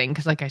a good thing.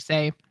 Cause like I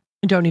say,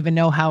 I don't even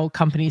know how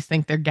companies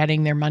think they're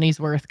getting their money's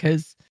worth.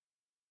 Cause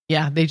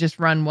they just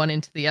run one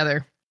into the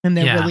other and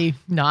they're really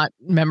not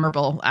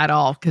memorable at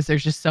all. Cause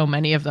there's just so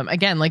many of them.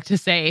 Again, like to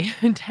say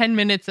 10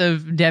 minutes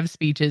of dev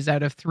speeches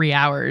out of 3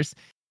 hours.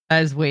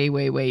 That is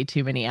way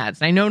too many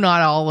ads. And I know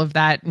not all of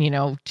that,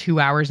 2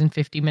 hours and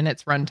 50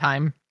 minutes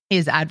runtime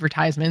is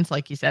advertisements.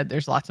 Like you said,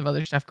 there's lots of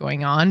other stuff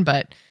going on,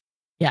 but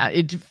yeah,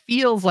 it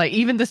feels like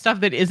even the stuff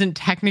that isn't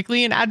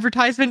technically an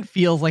advertisement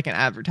feels like an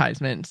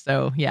advertisement.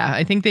 So yeah,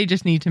 I think they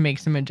just need to make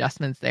some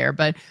adjustments there.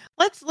 But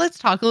let's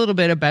talk a little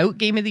bit about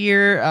Game of the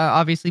Year.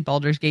 Obviously,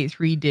 Baldur's Gate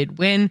 3 did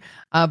win,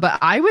 but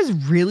I was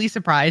really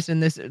surprised in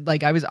this.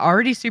 Like, I was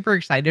already super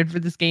excited for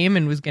this game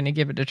and was going to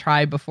give it a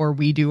try before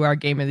we do our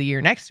Game of the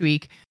Year next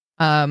week.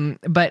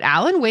 But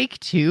Alan Wake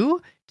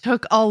 2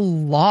 took a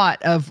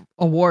lot of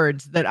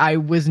awards that I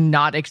was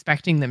not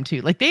expecting them to.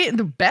 Like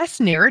the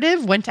best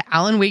narrative went to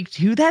Alan Wake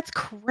 2. That's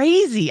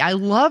crazy. I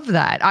love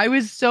that. I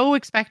was so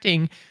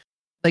expecting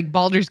like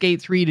Baldur's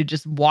Gate 3 to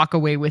just walk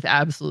away with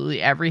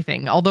absolutely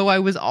everything. Although I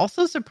was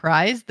also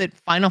surprised that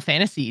Final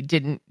Fantasy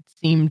didn't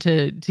seem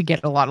to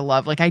get a lot of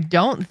love. Like I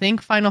don't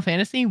think Final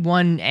Fantasy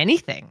won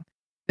anything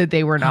that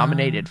they were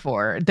nominated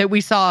for that we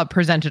saw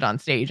presented on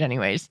stage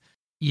anyways.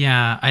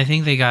 Yeah, I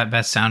think they got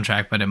best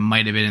soundtrack, but it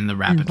might have been in the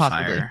rapid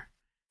Possibly. fire.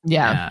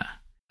 Yeah.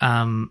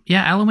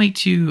 Yeah, Alan Wake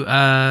 2,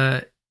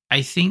 I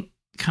think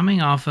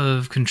coming off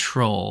of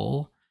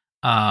Control,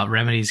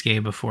 Remedy's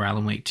game before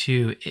Alan Wake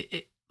 2,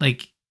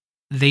 like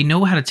they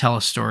know how to tell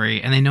a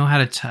story, and they know how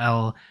to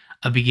tell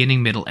a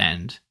beginning, middle,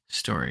 end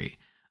story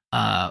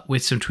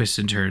with some twists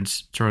and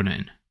turns thrown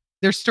in.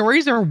 Their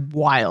stories are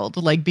wild,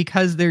 like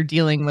because they're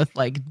dealing with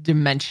like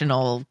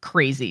dimensional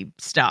crazy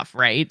stuff,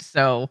 right?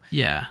 So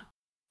yeah,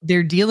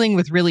 they're dealing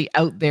with really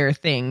out there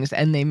things,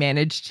 and they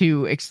manage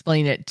to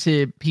explain it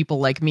to people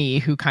like me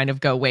who kind of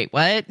go, wait,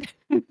 what?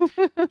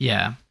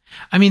 Yeah.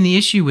 I mean, the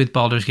issue with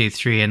Baldur's Gate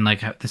 3, and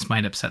like this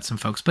might upset some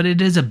folks, but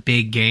it is a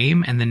big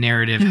game and the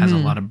narrative has a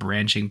lot of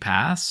branching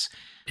paths.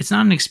 It's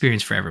not an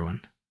experience for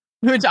everyone.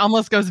 Which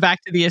almost goes back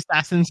to the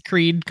Assassin's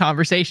Creed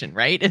conversation,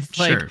 right? It's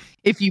like, Sure.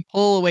 if you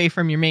pull away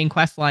from your main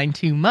quest line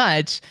too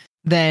much,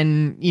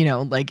 then, you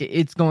know, like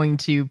it's going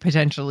to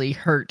potentially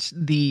hurt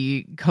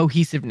the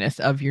cohesiveness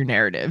of your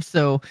narrative.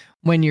 So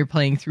when you're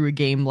playing through a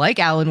game like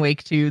Alan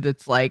Wake 2,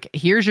 that's like,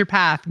 here's your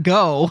path,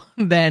 go,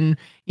 then,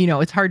 you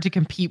know, it's hard to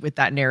compete with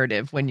that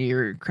narrative when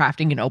you're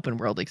crafting an open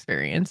world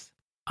experience.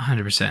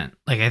 100%.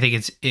 Like, I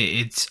think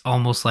it's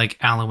almost like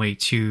Alan Wake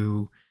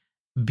 2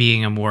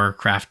 being a more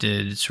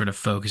crafted, sort of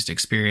focused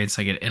experience.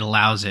 Like it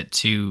allows it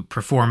to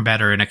perform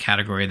better in a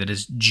category that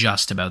is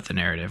just about the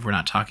narrative. We're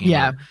not talking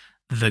about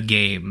the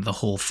game, the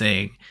whole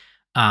thing.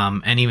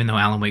 And even though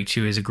Alan Wake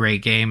 2 is a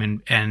great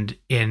game, and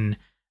in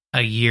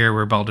a year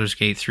where Baldur's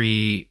Gate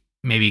 3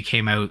 maybe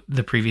came out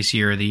the previous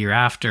year or the year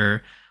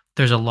after,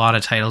 there's a lot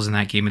of titles in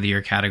that Game of the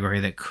Year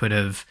category that could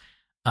have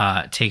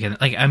taken,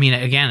 like, I mean,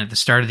 again, at the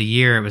start of the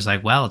year, it was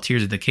like, well,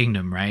 Tears of the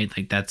Kingdom, right?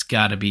 Like that's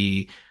got to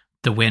be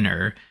the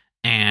winner.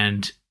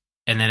 And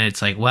then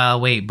it's like,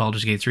 well, wait,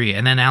 Baldur's Gate 3.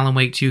 And then Alan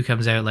Wake 2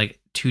 comes out like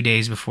 2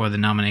 days before the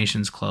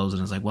nominations close.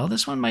 And it's like, well,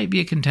 this one might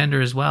be a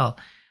contender as well.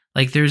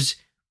 Like there's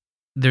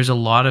a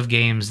lot of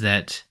games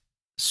that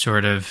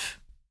sort of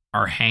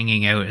are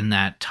hanging out in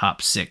that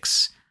top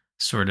 6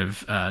 sort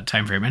of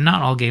time frame, and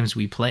not all games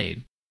we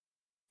played.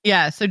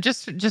 Yeah, so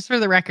just for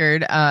the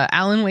record,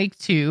 Alan Wake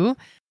 2,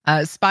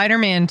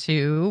 Spider-Man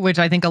 2, which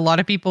I think a lot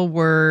of people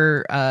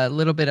were a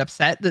little bit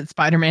upset that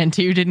Spider-Man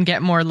 2 didn't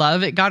get more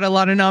love. It got a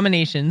lot of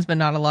nominations, but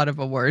not a lot of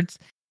awards.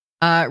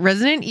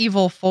 Resident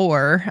Evil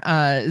 4,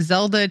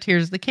 Zelda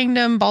Tears of the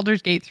Kingdom,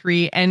 Baldur's Gate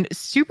 3, and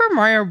Super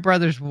Mario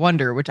Brothers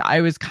Wonder, which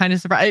I was kind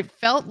of surprised. It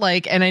felt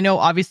like, and I know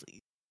obviously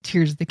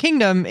Tears of the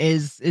Kingdom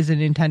is a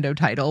Nintendo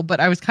title, but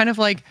I was kind of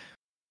like,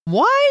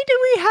 why do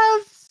we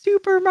have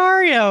Super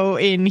Mario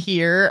in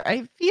here?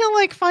 I feel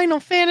like Final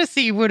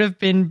Fantasy would have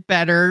been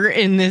better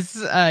in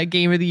this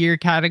Game of the Year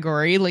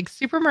category. Like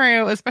Super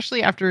Mario,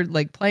 especially after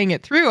like playing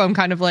it through, I'm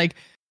kind of like,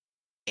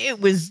 it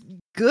was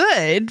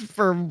good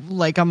for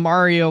like a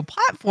Mario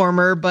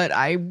platformer, but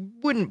I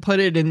wouldn't put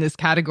it in this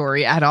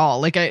category at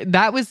all. Like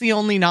that was the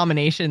only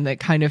nomination that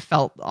kind of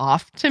felt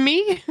off to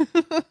me.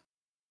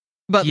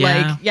 But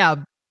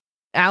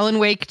Alan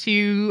Wake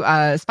 2,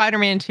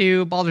 Spider-Man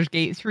 2, Baldur's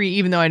Gate 3,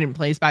 even though I didn't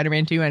play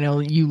Spider-Man 2, I know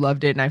you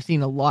loved it and I've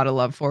seen a lot of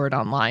love for it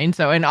online.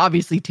 So, and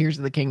obviously Tears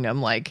of the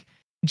Kingdom, like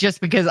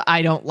just because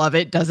I don't love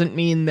it doesn't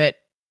mean that,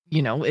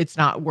 you know, it's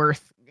not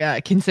worth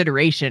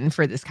consideration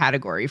for this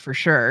category for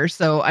sure.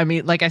 So, I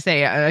mean, like I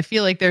say, I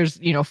feel like there's,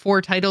 you know,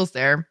 4 titles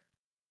there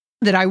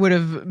that I would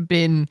have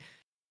been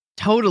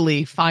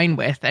totally fine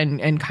with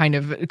and kind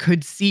of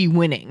could see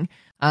winning.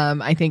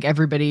 I think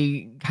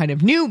everybody kind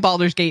of knew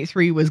Baldur's Gate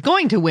 3 was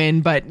going to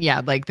win, but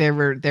yeah, like there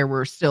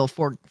were still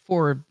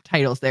four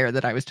titles there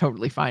that I was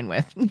totally fine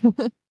with.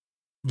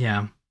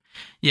 Yeah.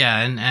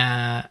 And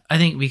I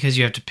think because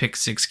you have to pick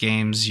 6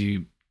 games,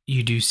 you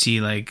do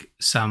see like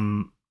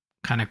some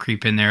kind of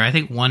creep in there. I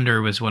think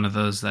Wonder was one of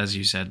those, as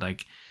you said,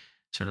 like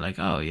sort of like,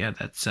 oh yeah,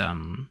 that's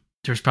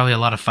there's probably a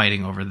lot of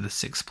fighting over the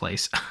 6th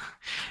place.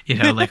 You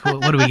know, like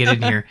what do we get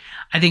in here?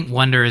 I think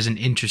Wonder is an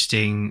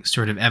interesting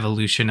sort of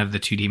evolution of the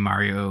 2D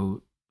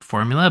Mario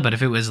formula, but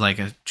if it was like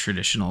a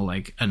traditional,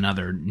 like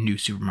another new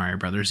Super Mario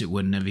Brothers, it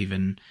wouldn't have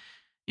even,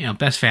 you know,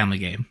 best family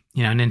game.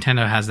 You know,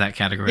 Nintendo has that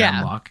category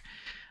on lock.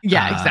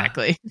 Yeah,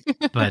 exactly.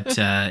 But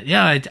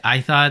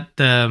I thought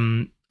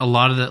a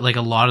lot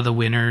of the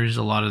winners,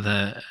 a lot of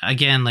the,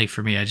 again, like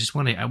for me,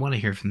 I want to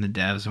hear from the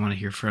devs. I want to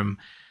hear from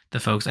the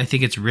folks. I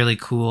think it's really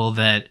cool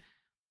that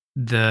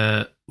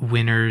the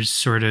winners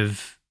sort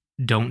of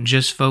don't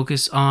just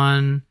focus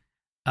on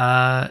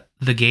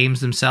the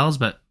games themselves,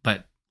 but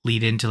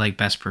lead into like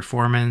best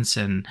performance,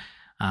 and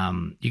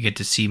you get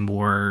to see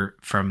more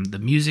from the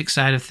music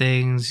side of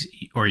things,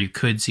 or you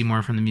could see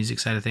more from the music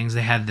side of things.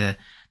 They had the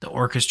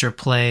orchestra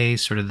play,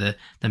 sort of the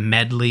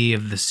medley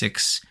of the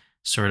 6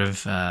 sort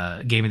of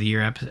Game of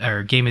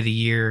the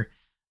Year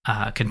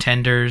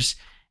contenders,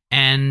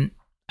 and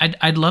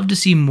I'd love to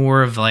see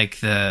more of like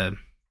the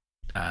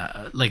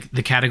like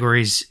the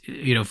categories,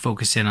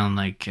 focus in on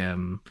like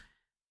you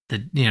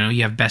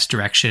have best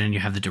direction and you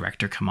have the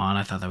director come on.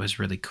 I thought that was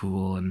really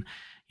cool. And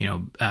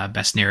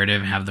best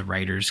narrative and have the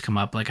writers come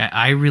up. Like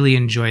I really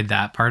enjoyed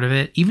that part of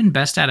it. Even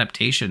best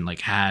adaptation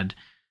like had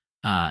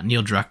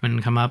Neil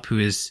Druckmann come up, who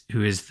is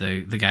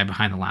the guy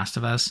behind The Last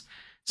of Us.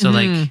 So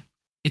like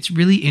it's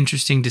really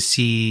interesting to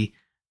see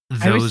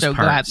those I was so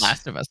parts. glad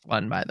Last of Us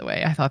won, by the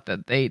way. I thought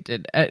that they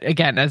did,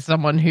 again, as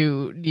someone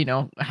who,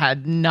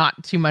 had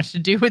not too much to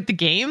do with the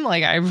game,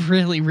 like I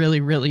really,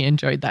 really, really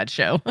enjoyed that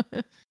show.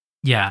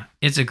 Yeah,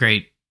 it's a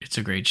great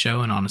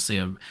show, and honestly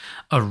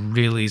a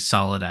really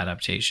solid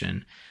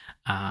adaptation.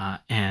 But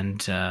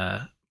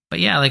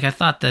yeah, like I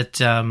thought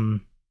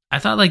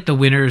like the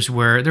winners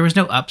there was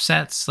no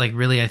upsets. Like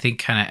really, I think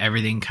kind of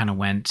everything kind of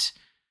went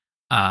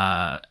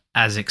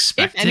as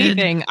expected. If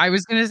anything, I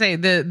was going to say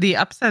the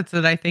upsets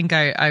that I think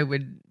I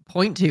would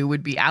point to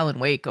would be Alan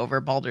Wake over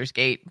Baldur's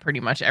Gate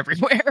pretty much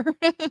everywhere.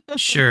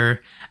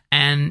 Sure.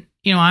 And,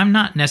 I'm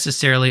not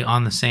necessarily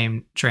on the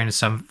same train as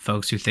some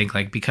folks who think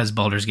like because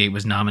Baldur's Gate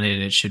was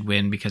nominated, it should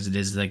win because it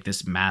is like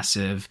this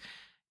massive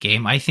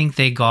game. I think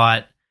they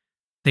got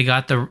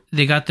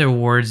the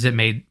awards that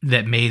made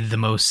the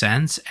most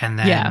sense. And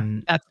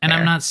then, that's and fair.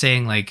 I'm not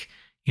saying like,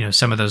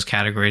 some of those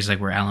categories,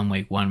 like where Alan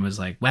Wake 1 was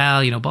like,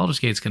 well, Baldur's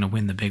Gate's going to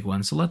win the big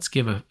one. So let's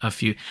give a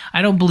few.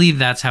 I don't believe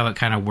that's how it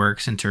kind of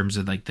works in terms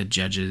of like the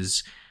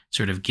judges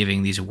sort of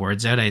giving these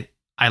awards out.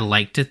 I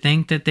like to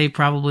think that they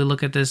probably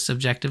look at this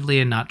objectively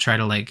and not try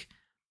to like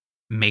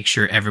make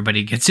sure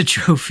everybody gets a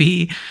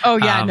trophy. Oh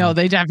yeah, no,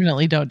 they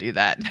definitely don't do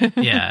that.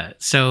 Yeah.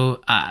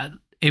 So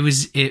it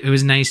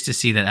was nice to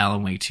see that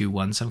Alan Wake 2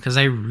 won some, because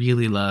I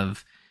really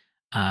love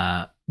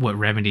what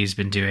Remedy's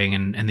been doing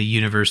and the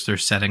universe they're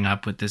setting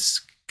up with this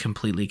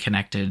completely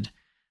connected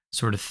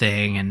sort of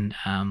thing. And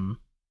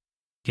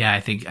yeah, I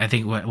think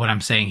what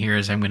I'm saying here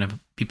is I'm going to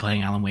be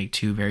playing Alan Wake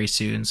 2 very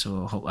soon,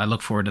 so I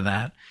look forward to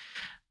that.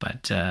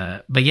 But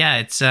yeah,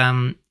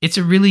 it's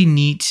really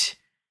neat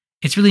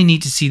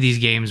to see these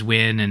games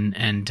win,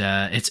 and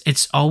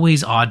it's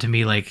always odd to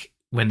me like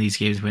when these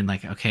games win,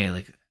 like okay,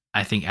 like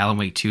I think Alan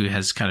Wake 2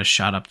 has kind of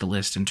shot up the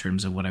list in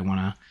terms of what I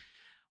want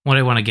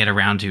to get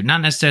around to.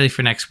 Not necessarily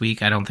for next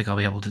week. I don't think I'll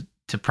be able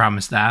to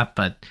promise that,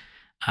 but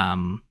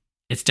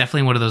it's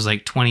definitely one of those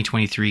like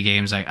 2023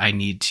 games I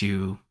need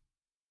to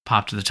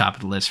pop to the top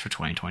of the list for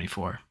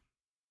 2024.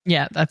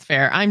 Yeah, that's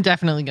fair. I'm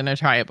definitely going to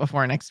try it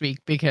before next week,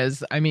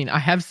 because I mean, I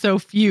have so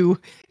few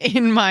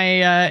in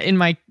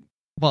my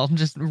well,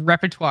 just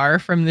repertoire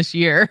from this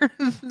year.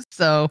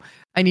 So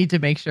I need to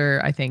make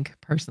sure, I think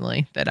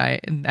personally, that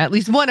at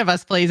least one of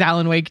us plays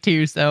Alan Wake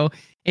 2, so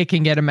it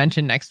can get a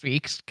mention next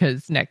week,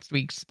 because next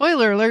week's,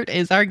 spoiler alert,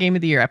 is our Game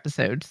of the Year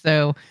episode.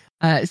 So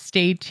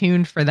stay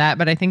tuned for that.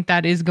 But I think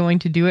that is going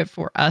to do it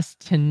for us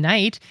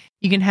tonight.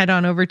 You can head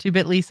on over to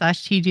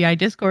bit.ly/TGI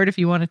Discord if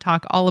you want to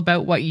talk all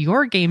about what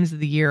your games of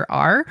the year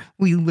are.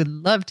 We would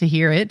love to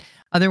hear it.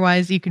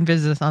 Otherwise, you can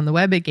visit us on the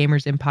web at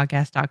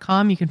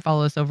gamersinpodcast.com. You can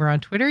follow us over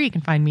on Twitter. You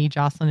can find me,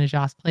 Jocelyn, at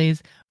Joss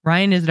Plays,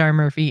 Ryan is Dar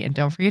Murphy, and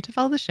don't forget to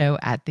follow the show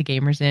at The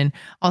Gamers Inn.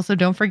 Also,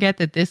 don't forget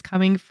that this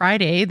coming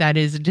Friday, that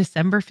is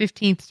December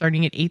 15th,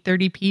 starting at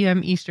 8:30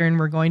 p.m. Eastern,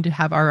 we're going to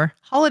have our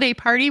holiday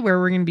party where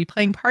we're going to be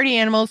playing Party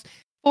Animals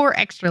for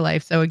Extra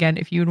Life. So again,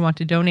 if you would want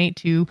to donate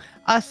to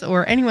us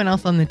or anyone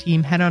else on the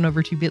team, head on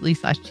over to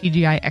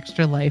bit.ly/TGI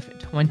Extra Life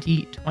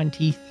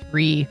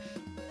 2023.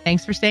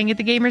 Thanks for staying at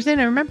The Gamers Inn,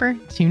 and remember,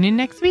 tune in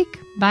next week.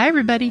 Bye,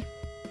 everybody.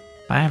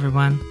 Bye,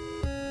 everyone.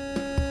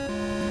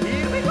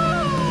 Here we go.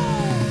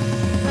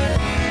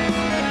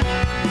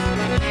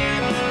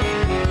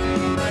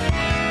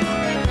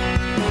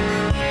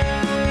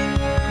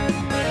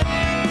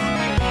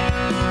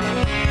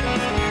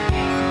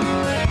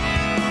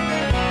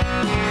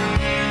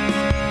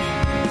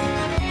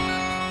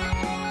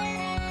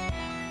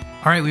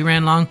 All right, we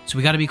ran long, so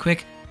we got to be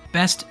quick.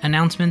 Best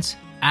announcements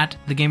at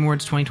the Game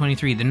Awards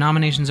 2023. The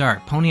nominations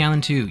are Pony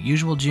Island 2,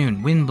 Usual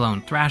June,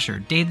 Windblown, Thrasher,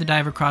 Dave the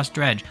Diver Cross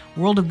Dredge,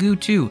 World of Goo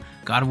 2,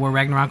 God of War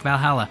Ragnarok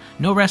Valhalla,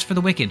 No Rest for the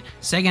Wicked,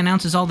 Sega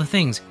Announces All the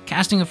Things,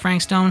 Casting of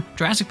Frank Stone,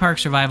 Jurassic Park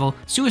Survival,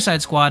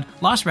 Suicide Squad,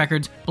 Lost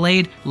Records,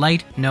 Blade,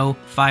 Light, No,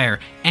 Fire.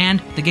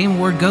 And the Game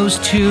Award goes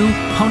to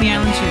Pony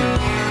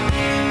Island 2.